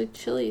 Actually,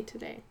 chilly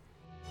today.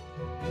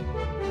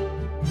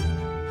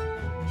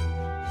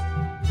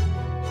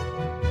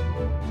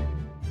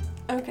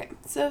 Okay,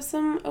 so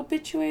some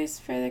obituaries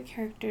for the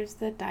characters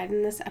that died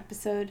in this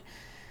episode.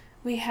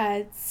 We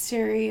had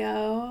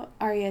Sirio,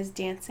 Arya's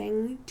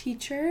dancing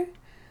teacher.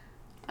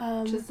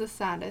 Which is the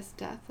saddest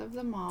death of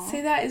them all.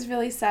 Say that is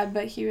really sad,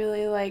 but he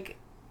really, like,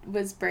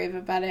 was brave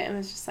about it and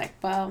was just like,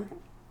 well,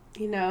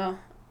 you know,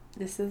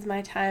 this is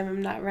my time.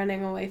 I'm not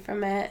running away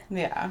from it.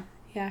 Yeah.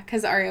 Yeah,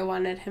 because Arya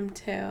wanted him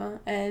to.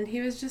 And he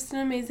was just an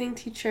amazing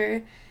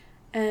teacher.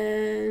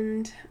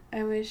 And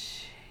I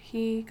wish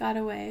he got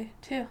away,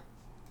 too.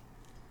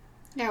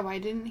 Yeah, why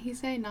didn't he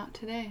say not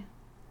today?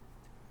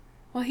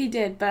 Well, he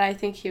did, but I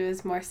think he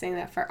was more saying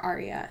that for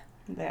Arya.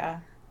 Yeah.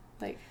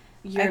 Like,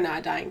 you're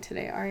not dying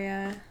today,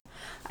 Arya.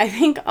 I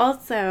think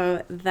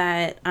also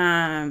that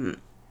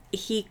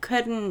he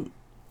couldn't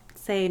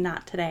say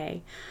not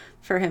today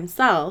for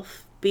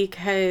himself,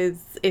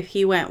 because if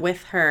he went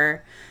with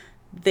her,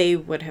 they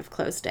would have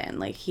closed in.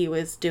 Like, he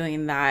was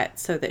doing that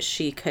so that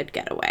she could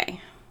get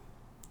away.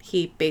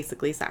 He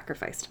basically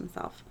sacrificed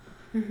himself.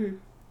 Mm-hmm.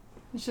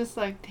 It's just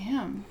like,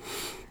 damn,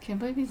 can't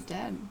believe he's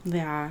dead.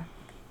 Yeah.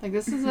 Like,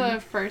 this is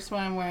the first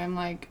one where I'm,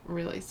 like,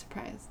 really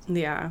surprised.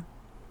 Yeah.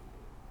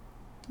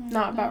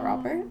 Not about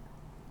Robert?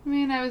 I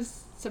mean, I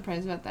was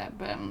surprised about that,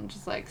 but I'm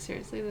just like,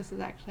 seriously, this is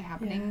actually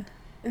happening?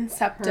 Yeah. And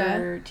Septa.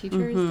 Her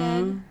teacher is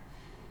dead?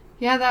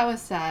 Yeah, that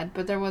was sad,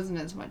 but there wasn't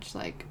as much,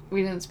 like,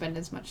 we didn't spend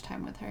as much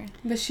time with her.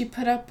 But she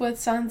put up with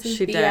Sansa's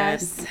She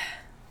BS. did.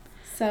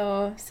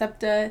 So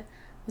Septa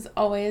was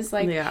always,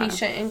 like, Yeah.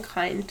 patient and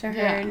kind to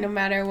her, Yeah. no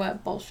matter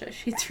what bullshit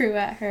she threw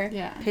at her.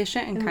 Yeah.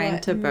 Patient and And kind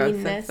what to both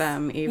meanness. of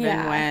them, even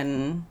Yeah.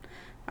 when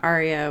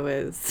Arya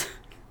was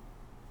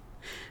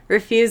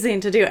refusing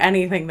to do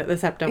anything that the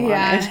Septa wanted.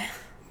 Yeah.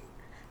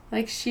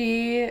 Like,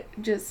 she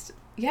just,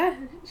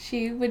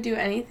 she would do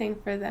anything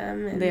for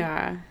them. And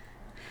Yeah.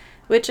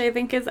 Which I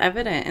think is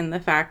evident in the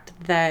fact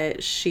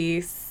that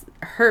she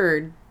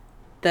heard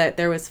that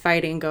there was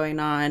fighting going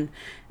on,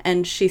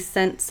 and she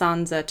sent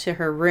Sansa to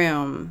her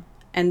room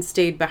and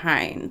stayed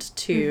behind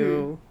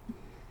to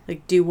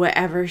like do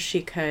whatever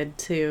she could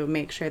to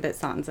make sure that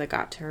Sansa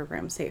got to her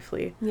room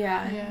safely.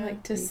 Yeah,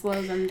 like to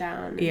slow them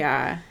down.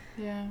 Yeah.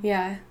 Yeah.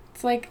 Yeah.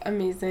 It's like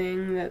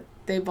amazing that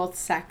they both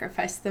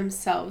sacrificed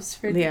themselves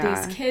for Yeah.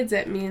 these kids.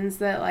 It means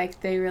that,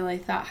 like, they really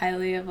thought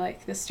highly of,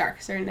 like, the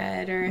Starks or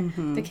Ned or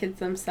the kids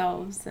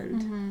themselves,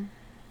 and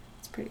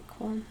it's pretty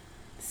cool.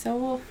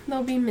 So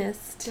they'll be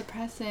missed.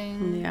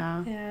 Depressing.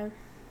 Yeah. Yeah.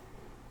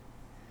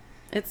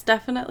 It's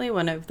definitely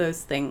one of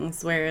those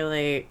things where,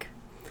 like,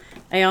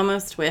 I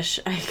almost wish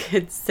I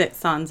could sit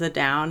Sansa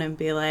down and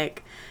be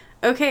like,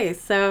 okay,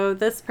 so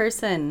this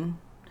person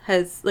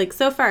has, like,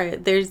 so far,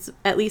 there's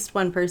at least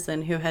one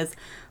person who has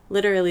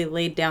literally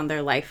laid down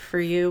their life for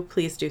you.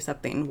 Please do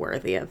something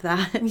worthy of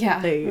that. Yeah,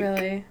 Like,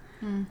 really.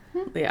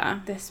 Yeah.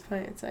 At this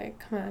point, it's like,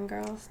 come on,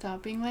 girls.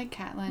 Stop being like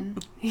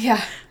Catelyn.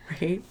 Yeah.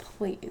 Right?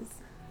 Please.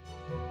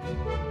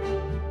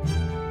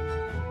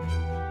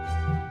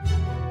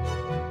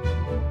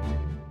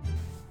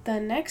 The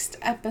next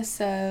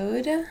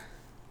episode,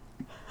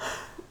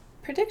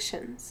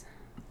 predictions.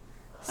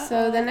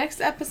 So the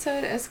next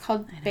episode is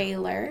called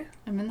Baylor,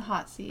 I'm in the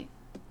hot seat.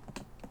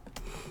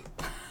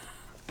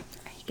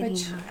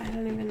 which I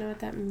don't even know what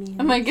that means.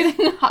 Am I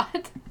getting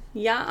hot?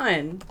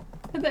 Yawn.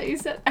 I thought you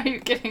said, are you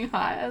getting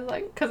hot? I was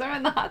like, because I'm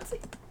in the hot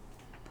seat.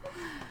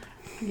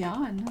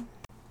 Yawn.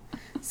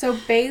 So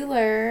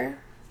Baylor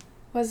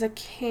was a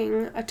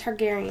king, a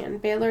Targaryen.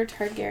 Baylor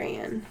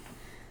Targaryen.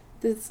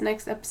 This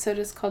next episode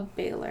is called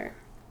Baylor.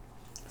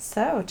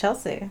 So,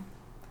 Chelsea,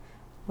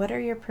 what are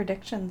your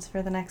predictions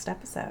for the next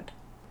episode?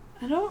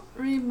 I don't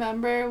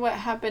remember what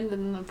happened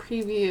in the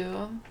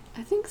preview.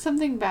 I think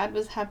something bad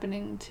was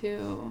happening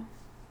to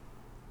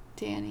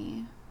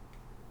Dany.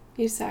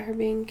 You saw her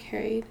being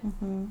carried.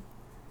 Mm-hmm.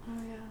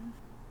 Oh, yeah.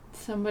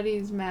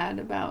 Somebody's mad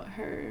about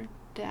her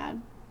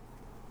dad.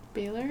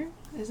 Baylor?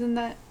 Isn't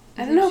that...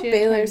 I don't know if she a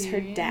Baylor's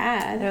her Targaryen? I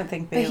dad. don't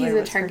think But he's Baylor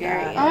a was her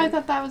dad. Targaryen. Oh, I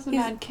thought that was the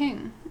He's- Mad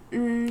King.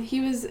 He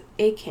was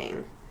a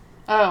king.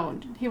 Oh,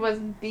 he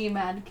wasn't the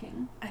Mad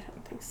King. I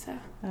don't think so.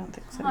 I don't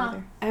think so Huh.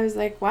 either. I was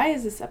like, why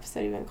is this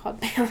episode even called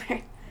Baylor?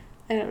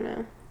 I don't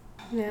know.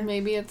 Yeah.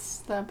 Maybe it's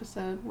the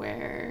episode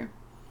where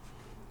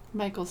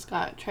Michael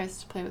Scott tries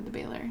to play with the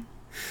Baylor.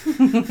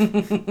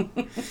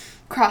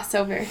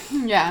 Crossover.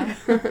 Yeah.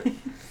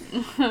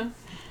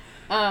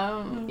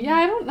 Yeah,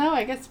 I don't know.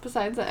 I guess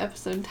besides the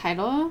episode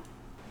title,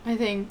 I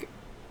think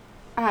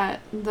at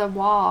the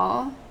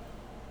wall,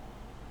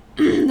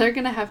 they're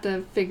going to have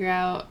to figure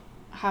out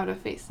how to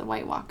face the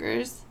White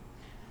Walkers.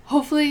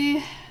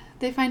 Hopefully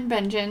they find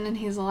Benjen and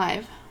he's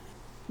alive.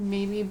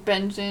 Maybe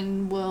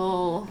Benjen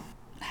will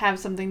have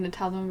something to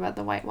tell them about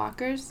the White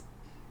Walkers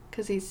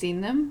because he's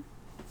seen them.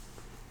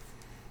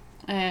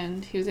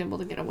 And he was able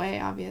to get away,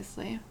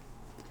 obviously.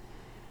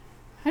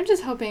 I'm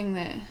just hoping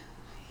that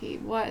he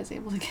was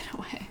able to get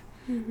away.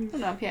 I don't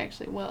know if he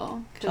actually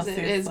will, because it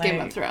is Game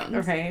of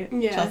Thrones. Right?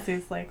 Yeah.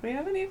 Chelsea's like, we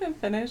haven't even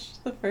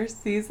finished the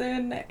first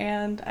season,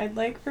 and I'd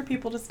like for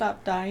people to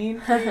stop dying,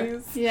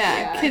 please.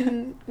 Yeah, Yeah.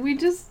 can we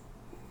just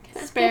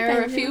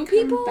spare a Benjen few come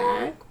people?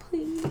 back,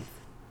 please?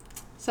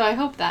 So I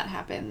hope that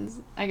happens.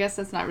 I guess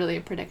that's not really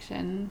a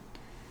prediction.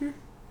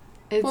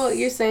 It's, Well,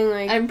 you're saying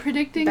like I'm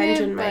predicting Benjen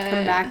it, might but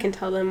come back and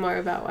tell them more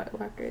about White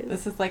Walkers.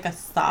 This is like a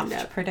soft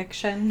Yep.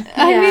 prediction.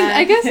 I mean, Yeah.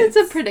 I guess it's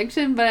a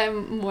prediction, but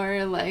I'm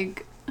more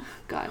like,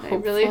 God, I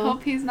really Hopeful.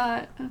 hope he's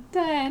not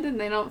dead and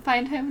they don't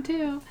find him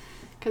too,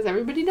 because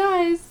everybody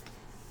dies.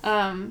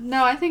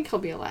 No, I think he'll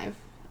be alive.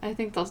 I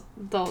think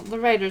the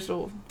writers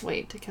will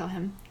wait to kill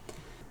him.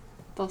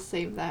 They'll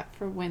save that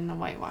for when the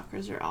White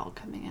Walkers are all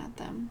coming at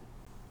them.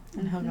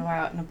 And he'll go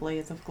out in a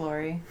blaze of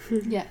glory.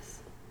 Yes.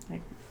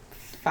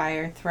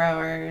 Fire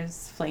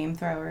throwers,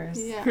 flamethrowers.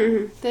 Yeah.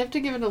 They have to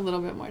give it a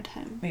little bit more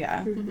time.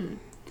 Yeah. Mm-hmm.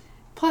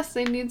 Plus,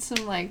 they need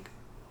some, like,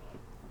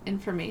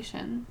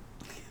 information.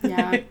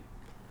 Yeah.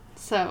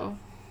 So,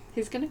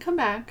 he's gonna come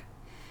back.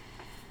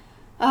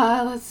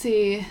 Let's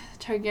see.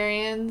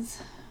 Targaryens.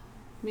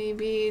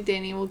 Maybe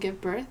Dany will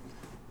give birth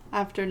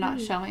after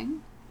not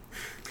showing.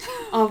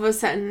 All of a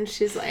sudden,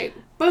 she's like,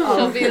 boom.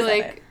 She'll Oh, be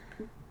like,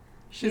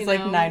 She's you like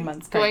know, 9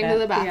 months going pregnant. to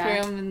the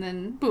bathroom and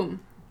then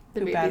boom.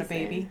 The Poop out a baby's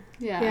there. baby.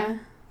 Yeah. Yeah.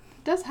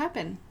 It does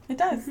happen. It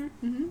does.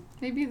 Hmm.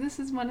 Maybe this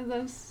is one of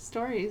those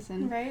stories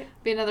and Right?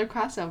 be another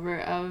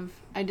crossover of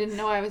I didn't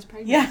know I was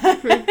pregnant.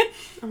 Yeah.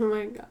 Oh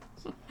my god.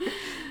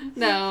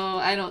 No,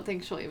 I don't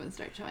think she'll even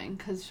start showing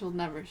because she'll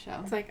never show.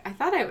 It's like, I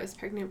thought I was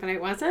pregnant, but I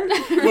wasn't.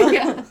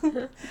 Yeah.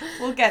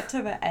 We'll get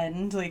to the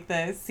end, like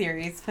the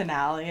series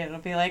finale, and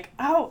it'll be like,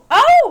 oh,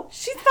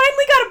 she's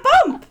finally got a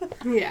bump.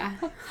 Yeah.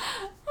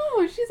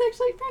 Oh, she's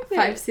actually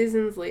pregnant. 5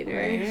 seasons later,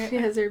 Right. she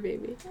has her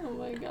baby. Oh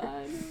my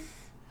god.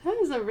 That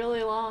was a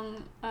really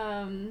long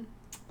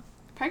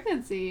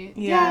pregnancy.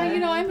 Yeah. You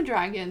know, I'm a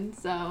dragon,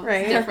 so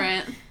Right. it's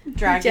different.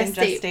 Dragon Gestate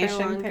for gestation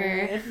longer.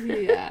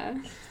 period. Yeah.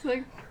 It's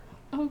like,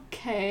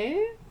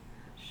 okay.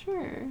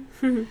 Sure.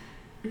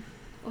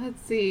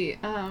 Let's see.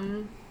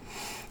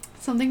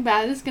 Something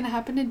bad is going to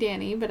happen to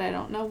Dany, but I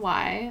don't know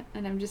why.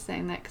 And I'm just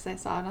saying that because I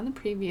saw it on the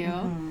preview.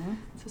 Mhm.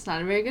 So it's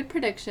not a very good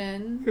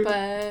prediction,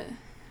 but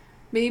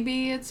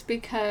maybe it's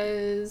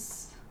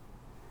because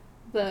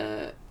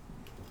the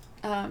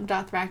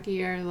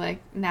Dothraki are like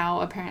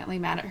now apparently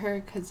mad at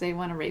her because they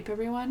want to rape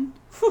everyone.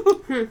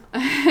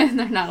 And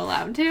they're not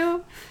allowed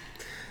to.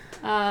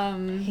 I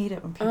hate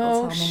it when people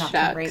Oh, tell me not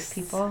to rape shucks.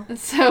 people.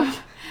 So,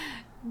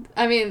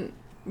 I mean,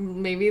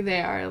 maybe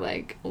they are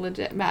like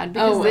legit mad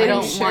because Oh, they I'm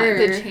don't want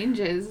the sure.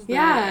 changes that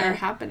Yeah. are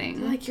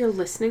happening. Like, you're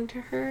listening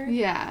to her?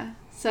 Yeah.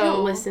 So So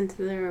don't listen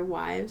to their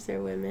wives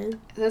or women.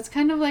 that's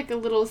kind of like a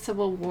little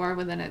civil war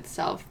within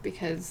itself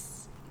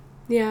because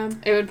Yeah.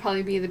 it would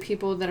probably be the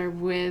people that are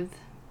with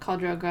Khal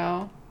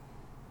Drogo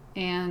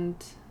and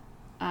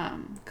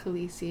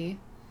Khaleesi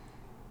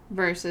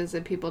versus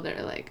the people that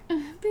are like, but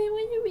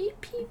when you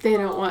rape people, They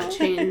don't want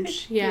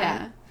change. Yeah.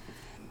 Yeah.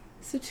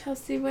 So,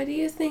 Chelsea, what do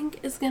you think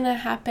is going to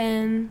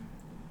happen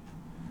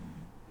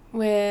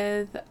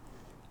with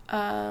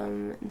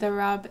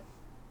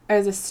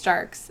the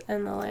Starks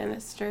and the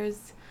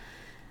Lannisters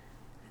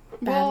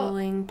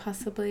battling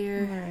possibly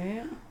or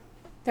Right.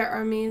 their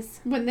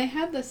armies? When they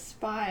had the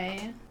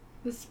spy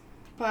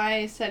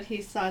said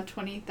he saw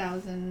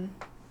 20,000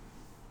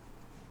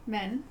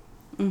 men.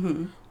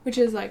 Mm-hmm. Which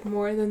is like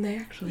more than they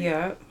actually.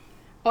 Yeah.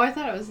 Oh, I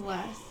thought it was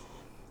less.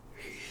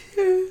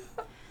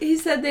 He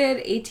said they had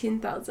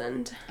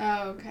 18,000.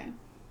 Oh, okay.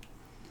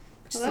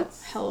 Which Well, is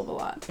that's- a hell of a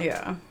lot.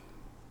 Yeah.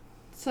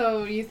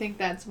 So you think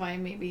that's why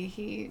maybe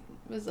he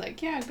was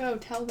like, yeah, go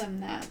tell them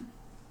that.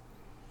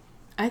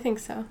 I think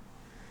so.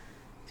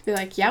 To be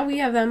like, yeah, we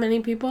have that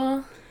many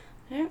people.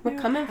 We're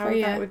coming how for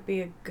ya. That would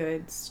be a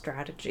good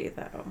strategy,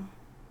 though.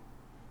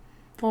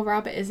 Well,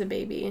 Rob is a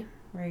baby.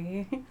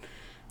 Right?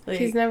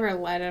 He's never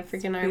led a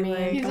freaking army.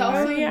 like, He's oh,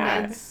 also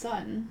yeah. Ned's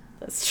son.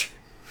 That's true.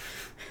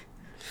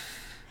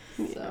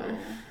 So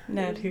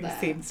Ned, who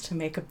that. seems to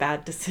make a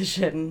bad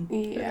decision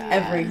Yeah.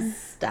 every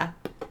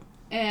step.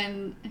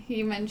 And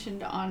he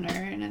mentioned honor,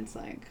 and it's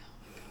like,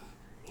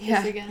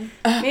 Yeah. this again.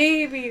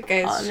 Maybe you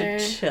guys Honor.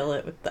 should chill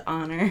it with the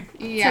honor.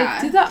 It's Yeah.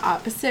 like, do the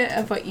opposite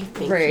of what you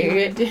think Right. you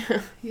would do.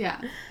 Yeah.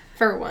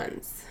 For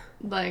once.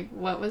 Like,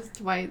 what was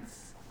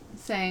Dwight's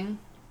saying?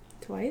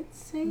 Dwight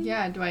saying?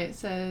 Yeah, Dwight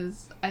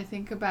says, I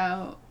think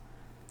about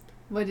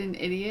would an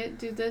idiot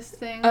do this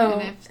thing? Oh.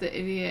 And if the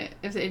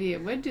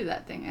idiot would do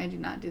that thing, I do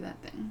not do that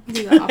thing.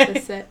 Do the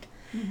opposite.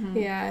 Mm-hmm.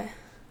 Yeah.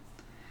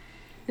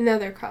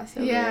 Another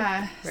crossover.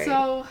 Yeah. Right.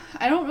 So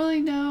I don't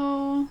really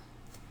know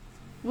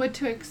what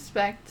to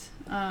expect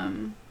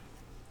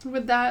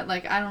with that.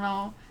 Like, I don't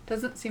know.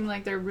 Doesn't seem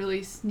like they're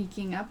really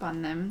sneaking up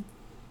on them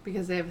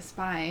because they have a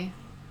spy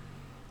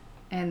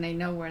and they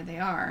know where they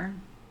are.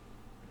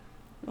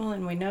 Well,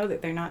 and we know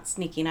that they're not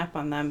sneaking up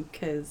on them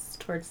because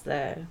towards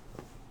the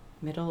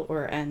middle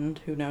or end,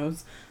 who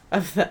knows,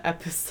 of the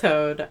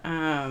episode,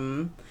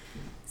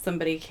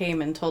 somebody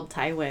came and told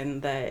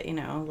Tywin that,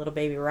 little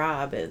baby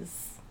Rob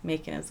is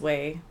making his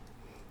way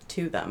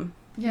to them.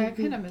 Yeah, I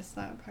kind of missed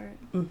that part.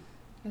 Mm.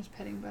 I was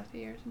petting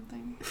Buffy or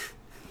something.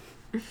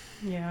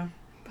 Yeah.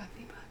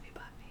 Buffy.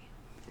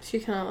 She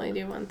can only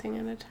do one thing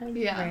at a time.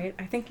 Yeah. Right?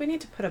 I think we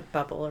need to put a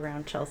bubble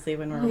around Chelsea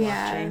when we're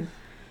Yeah. watching.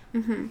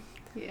 Mm-hmm.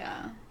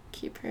 Yeah.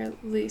 Keep her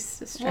least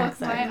Well, if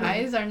distracted. Exactly. my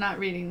eyes are not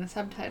reading the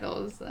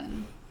subtitles,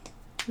 then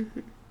Mm-hmm.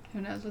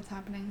 Who knows what's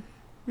happening?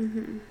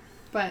 Mm-hmm.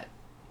 But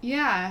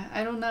yeah,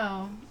 I don't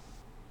know.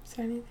 Is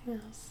there anything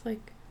else?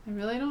 Like, I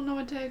really don't know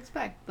what to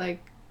expect.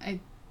 Like,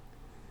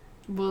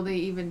 will they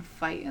even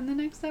fight in the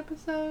next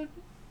episode?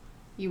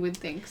 You would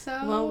think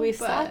so. Well, we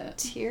saw but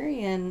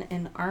Tyrion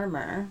in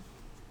armor.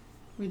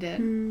 we did.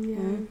 yeah.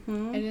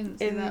 Mm-hmm. I didn't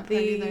see in that part the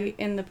either.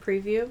 in the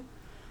preview.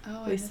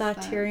 Oh, I We missed saw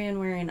that. Tyrion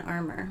wearing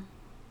armor.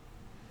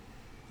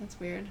 That's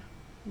weird.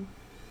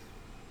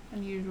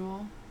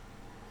 Unusual.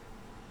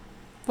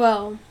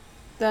 Well,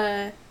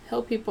 the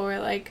hill people were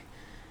like,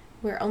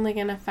 we're only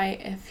gonna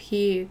fight if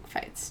he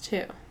fights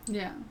too.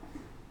 Yeah.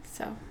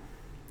 So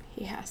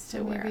he has to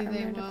So wear maybe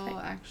they armor to will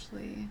fight.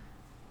 actually.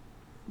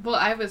 Well,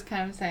 I was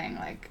kind of saying,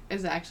 like,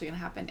 is it actually going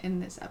to happen in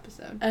this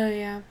episode? Oh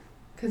yeah.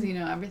 Because, you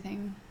know,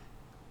 everything.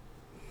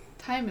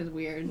 Time is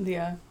weird.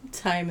 Yeah,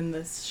 time in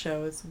this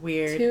show is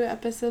weird. 2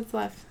 episodes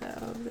left though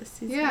of this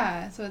season.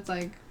 Yeah, so it's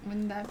like,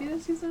 wouldn't that be the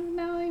season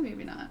finale?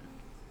 Maybe not.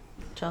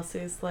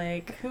 Chelsea's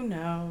like, who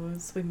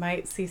knows? We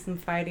might see some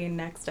fighting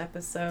next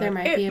episode. There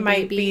might it be a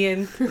might baby. be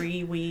in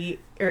 3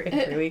 weeks or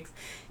in 3 weeks,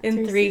 in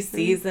 3 3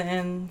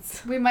 seasons.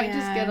 seasons. We might just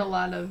Yeah. get a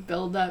lot of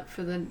build up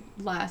for the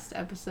last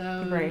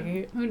episode.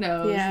 Right. Who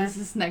knows? Yeah. Is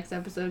this next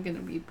episode going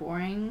to be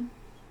boring?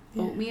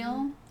 Yeah.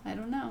 Oatmeal? I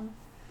don't know.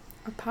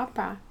 Or pop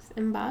rocks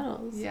in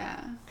bottles.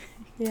 Yeah.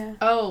 Yeah.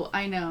 Oh,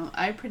 I know.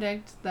 I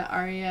predict that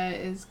Arya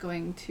is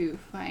going to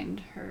find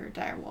her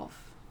direwolf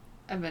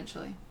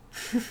eventually.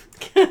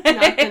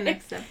 Not the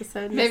next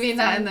episode. Maybe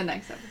not in necessarily. the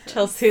next episode.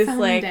 Chelsea's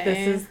like, Someday.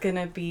 this is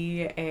gonna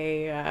be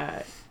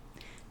a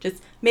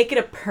just make it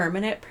a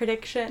permanent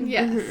prediction.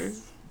 Yes,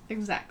 Mhm.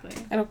 exactly.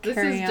 It'll This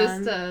carry is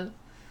just on.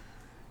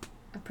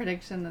 a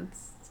prediction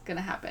that's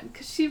gonna happen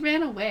because she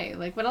ran away.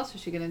 Like, what else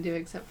was she gonna do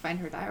except find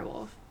her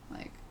direwolf?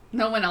 Like,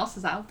 no one else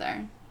is out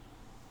there.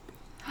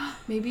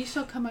 Maybe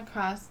she'll come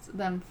across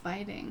them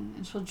fighting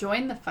and she'll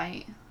join the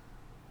fight.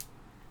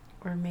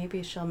 Or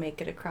maybe she'll make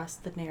it across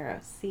the narrow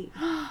sea.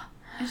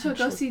 And she'll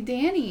go see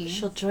Danny.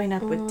 She'll join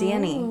up with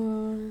Danny.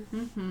 Oh.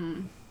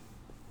 Mm-hmm.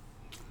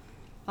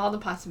 All the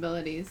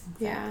possibilities.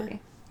 Yeah. Exactly.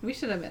 We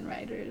should have been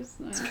writers.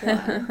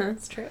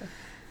 That's true.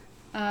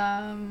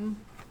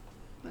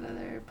 What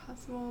other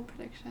possible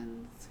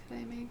predictions could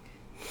I make?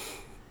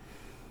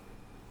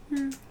 I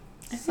think-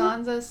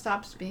 Sansa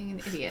stops being an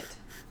idiot.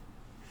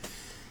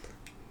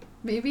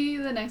 Maybe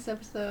the next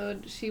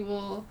episode she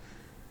will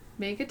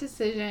make a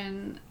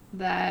decision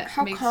that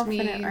How makes me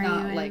confident are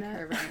not you in like that?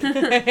 her.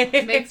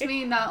 Right? Makes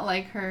me not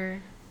like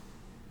her.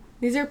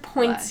 These are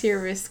points Less.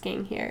 you're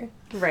risking here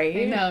Right?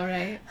 I know,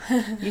 right?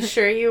 You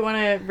sure you want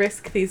to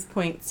risk these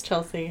points,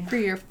 Chelsea? for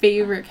your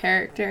favorite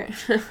character.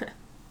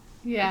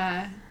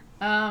 Yeah.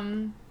 I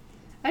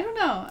don't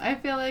know. I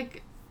feel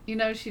like, you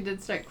know, she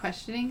did start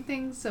questioning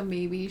things, so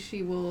maybe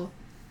she will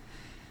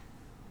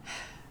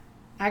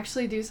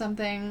actually do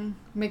something,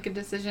 make a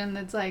decision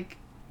that's like,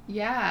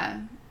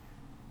 yeah,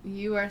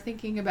 you are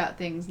thinking about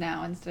things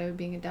now instead of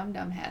being a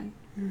dum-dum head.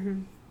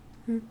 Mm-hmm.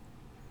 You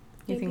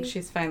think Maybe.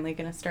 she's finally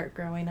going to start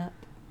growing up?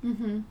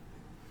 Mm-hmm.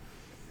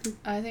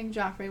 I think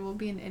Joffrey will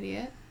be an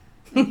idiot,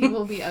 and he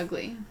will be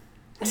ugly.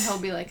 And he'll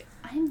be like,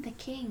 I'm the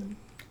king.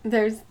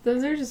 Those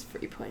are just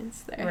free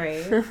points there.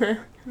 Right.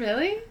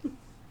 Really?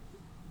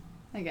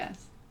 I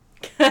guess.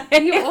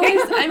 He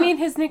always, I mean,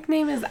 his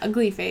nickname is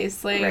Ugly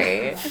Face. Like,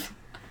 Right.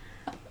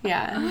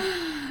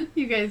 yeah.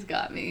 You guys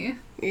got me.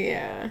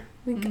 Yeah.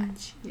 We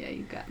got Yeah,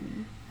 you got me.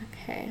 you.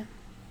 Okay.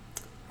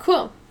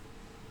 Cool.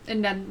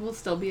 And Ned will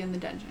still be in the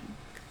dungeon.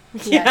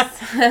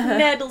 Yes.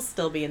 Ned'll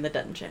still be in the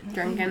dungeon.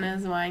 Drinking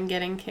his wine,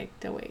 getting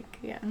kicked awake.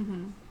 Yeah.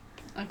 Mm-hmm.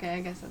 Okay, I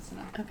guess that's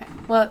enough. Okay.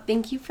 Well,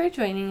 thank you for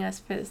joining us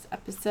for this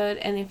episode.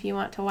 And if you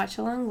want to watch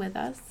along with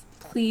us,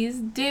 please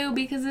do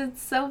because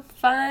it's so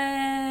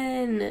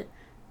fun.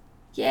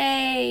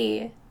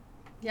 Yay.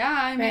 Yeah,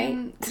 I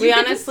mean, We you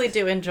could honestly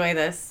do enjoy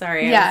this.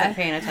 Sorry, I Yeah. wasn't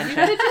paying Just, you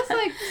attention. could just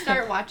like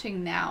start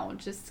watching now.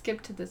 Just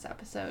skip to this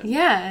episode.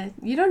 Yeah.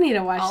 You don't need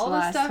to watch All the the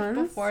last stuff ones.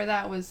 before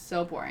that was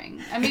so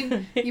boring. I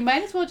mean, you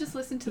might as well just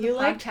listen to the You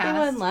liked the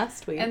one podcast,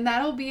 last week. and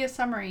that'll be a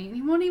summary.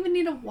 You won't even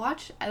need to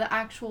watch the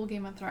actual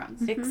Game of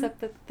Thrones.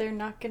 Except that they're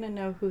not going to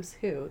know who's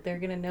who. They're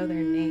going to know their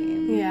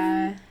name.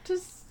 Yeah.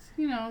 Just,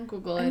 you know,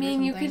 Google it. I or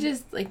mean, you could something.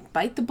 just like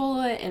bite the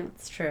bullet and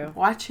It's true.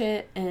 watch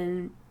it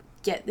and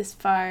get this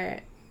far.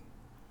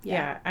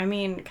 Yeah. I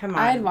mean, come on.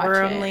 I'd watch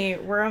we're it. only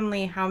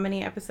only how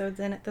many episodes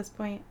in at this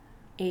point?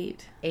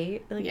 8.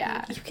 8? Like,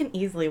 Yeah. You can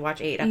easily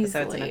watch 8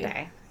 episodes in a Easily.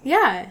 day.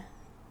 Yeah.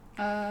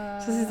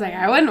 So So this is like,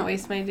 I wouldn't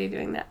waste my day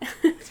doing that.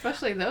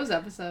 especially those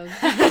episodes.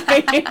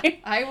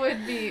 I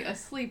would be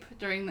asleep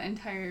during the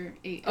entire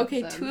 8 Okay,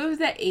 episodes. 2 of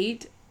the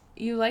 8,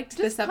 you liked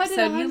Just this put it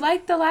episode. You on.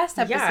 liked the last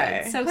episode.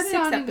 Yeah. So Put 6 it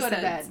on and episodes. go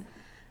to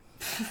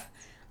bed.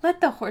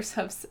 Let the horse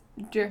hooves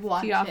drift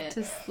Watch you off it.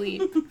 to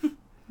sleep,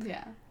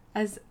 Yeah.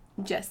 as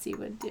Jesse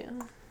would do.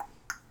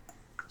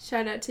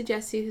 Shout out to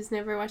Jesse, who's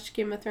never watched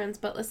Game of Thrones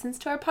but listens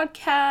to our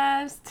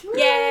podcast.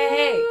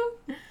 Yay!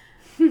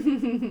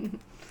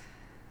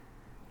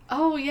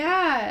 Oh,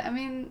 yeah. I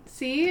mean,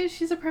 see?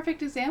 She's a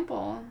perfect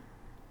example.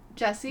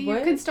 Jesse, you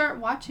What? can start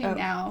watching Oh.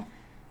 now.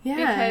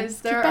 Yeah. Because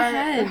skip there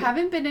ahead.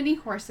 haven't been any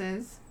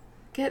horses.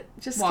 Skip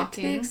to the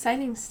walking.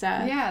 exciting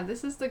stuff. Yeah,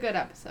 this is the good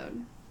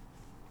episode.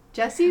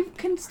 Jessie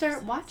can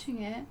start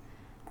watching it.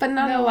 But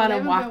not a No, lot they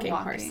of haven't walking been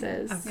walking.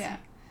 horses. Okay. Yeah.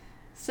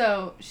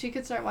 So she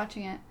could start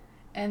watching it,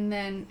 and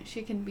then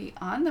she can be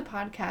on the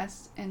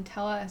podcast and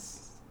tell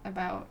us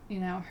about,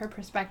 her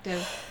perspective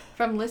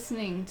from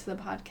listening to the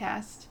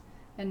podcast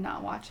and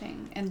not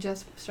watching and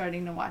just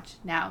starting to watch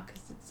now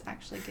because it's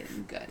actually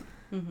getting good.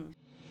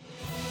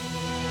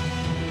 Mm-hmm.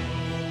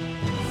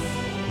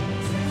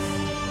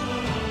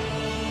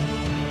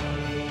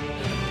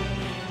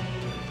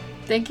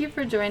 Thank you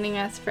for joining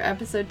us for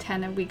episode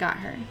 10 of We Got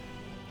Her.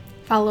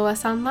 Follow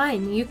us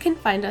online. You can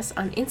find us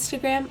on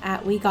Instagram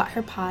at We Got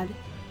Her Pod.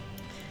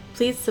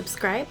 Please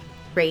subscribe,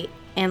 rate,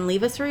 and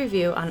leave us a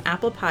review on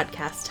Apple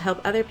Podcasts to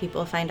help other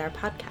people find our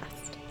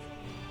podcast.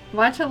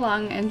 Watch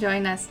along and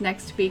join us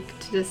next week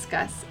to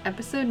discuss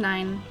episode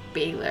 9,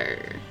 Baylor.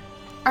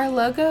 Our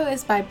logo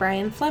is by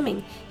Brian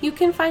Fleming. You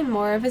can find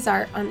more of his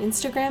art on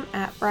Instagram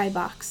at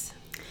Brybox.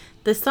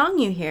 The song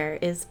you hear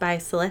is by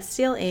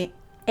Celestial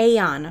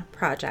Aeon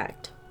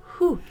Project.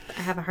 Whew,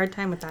 I have a hard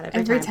time with that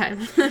every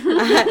time.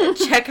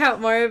 Check out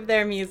more of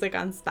their music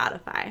on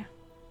Spotify.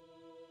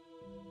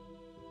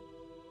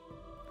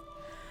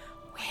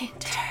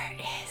 Winter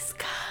is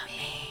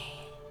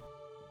coming.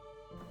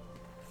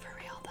 For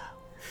real though.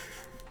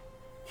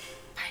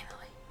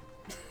 Finally.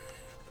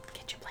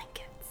 Get your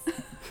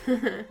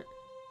blankets.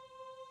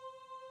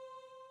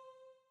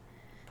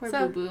 Poor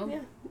So, Boo Boo.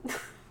 yeah.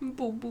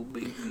 Boo Boo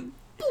baby.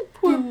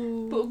 It's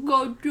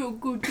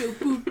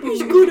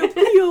gonna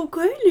be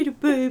okay, little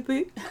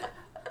baby.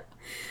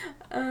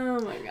 Oh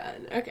my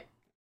god. Okay.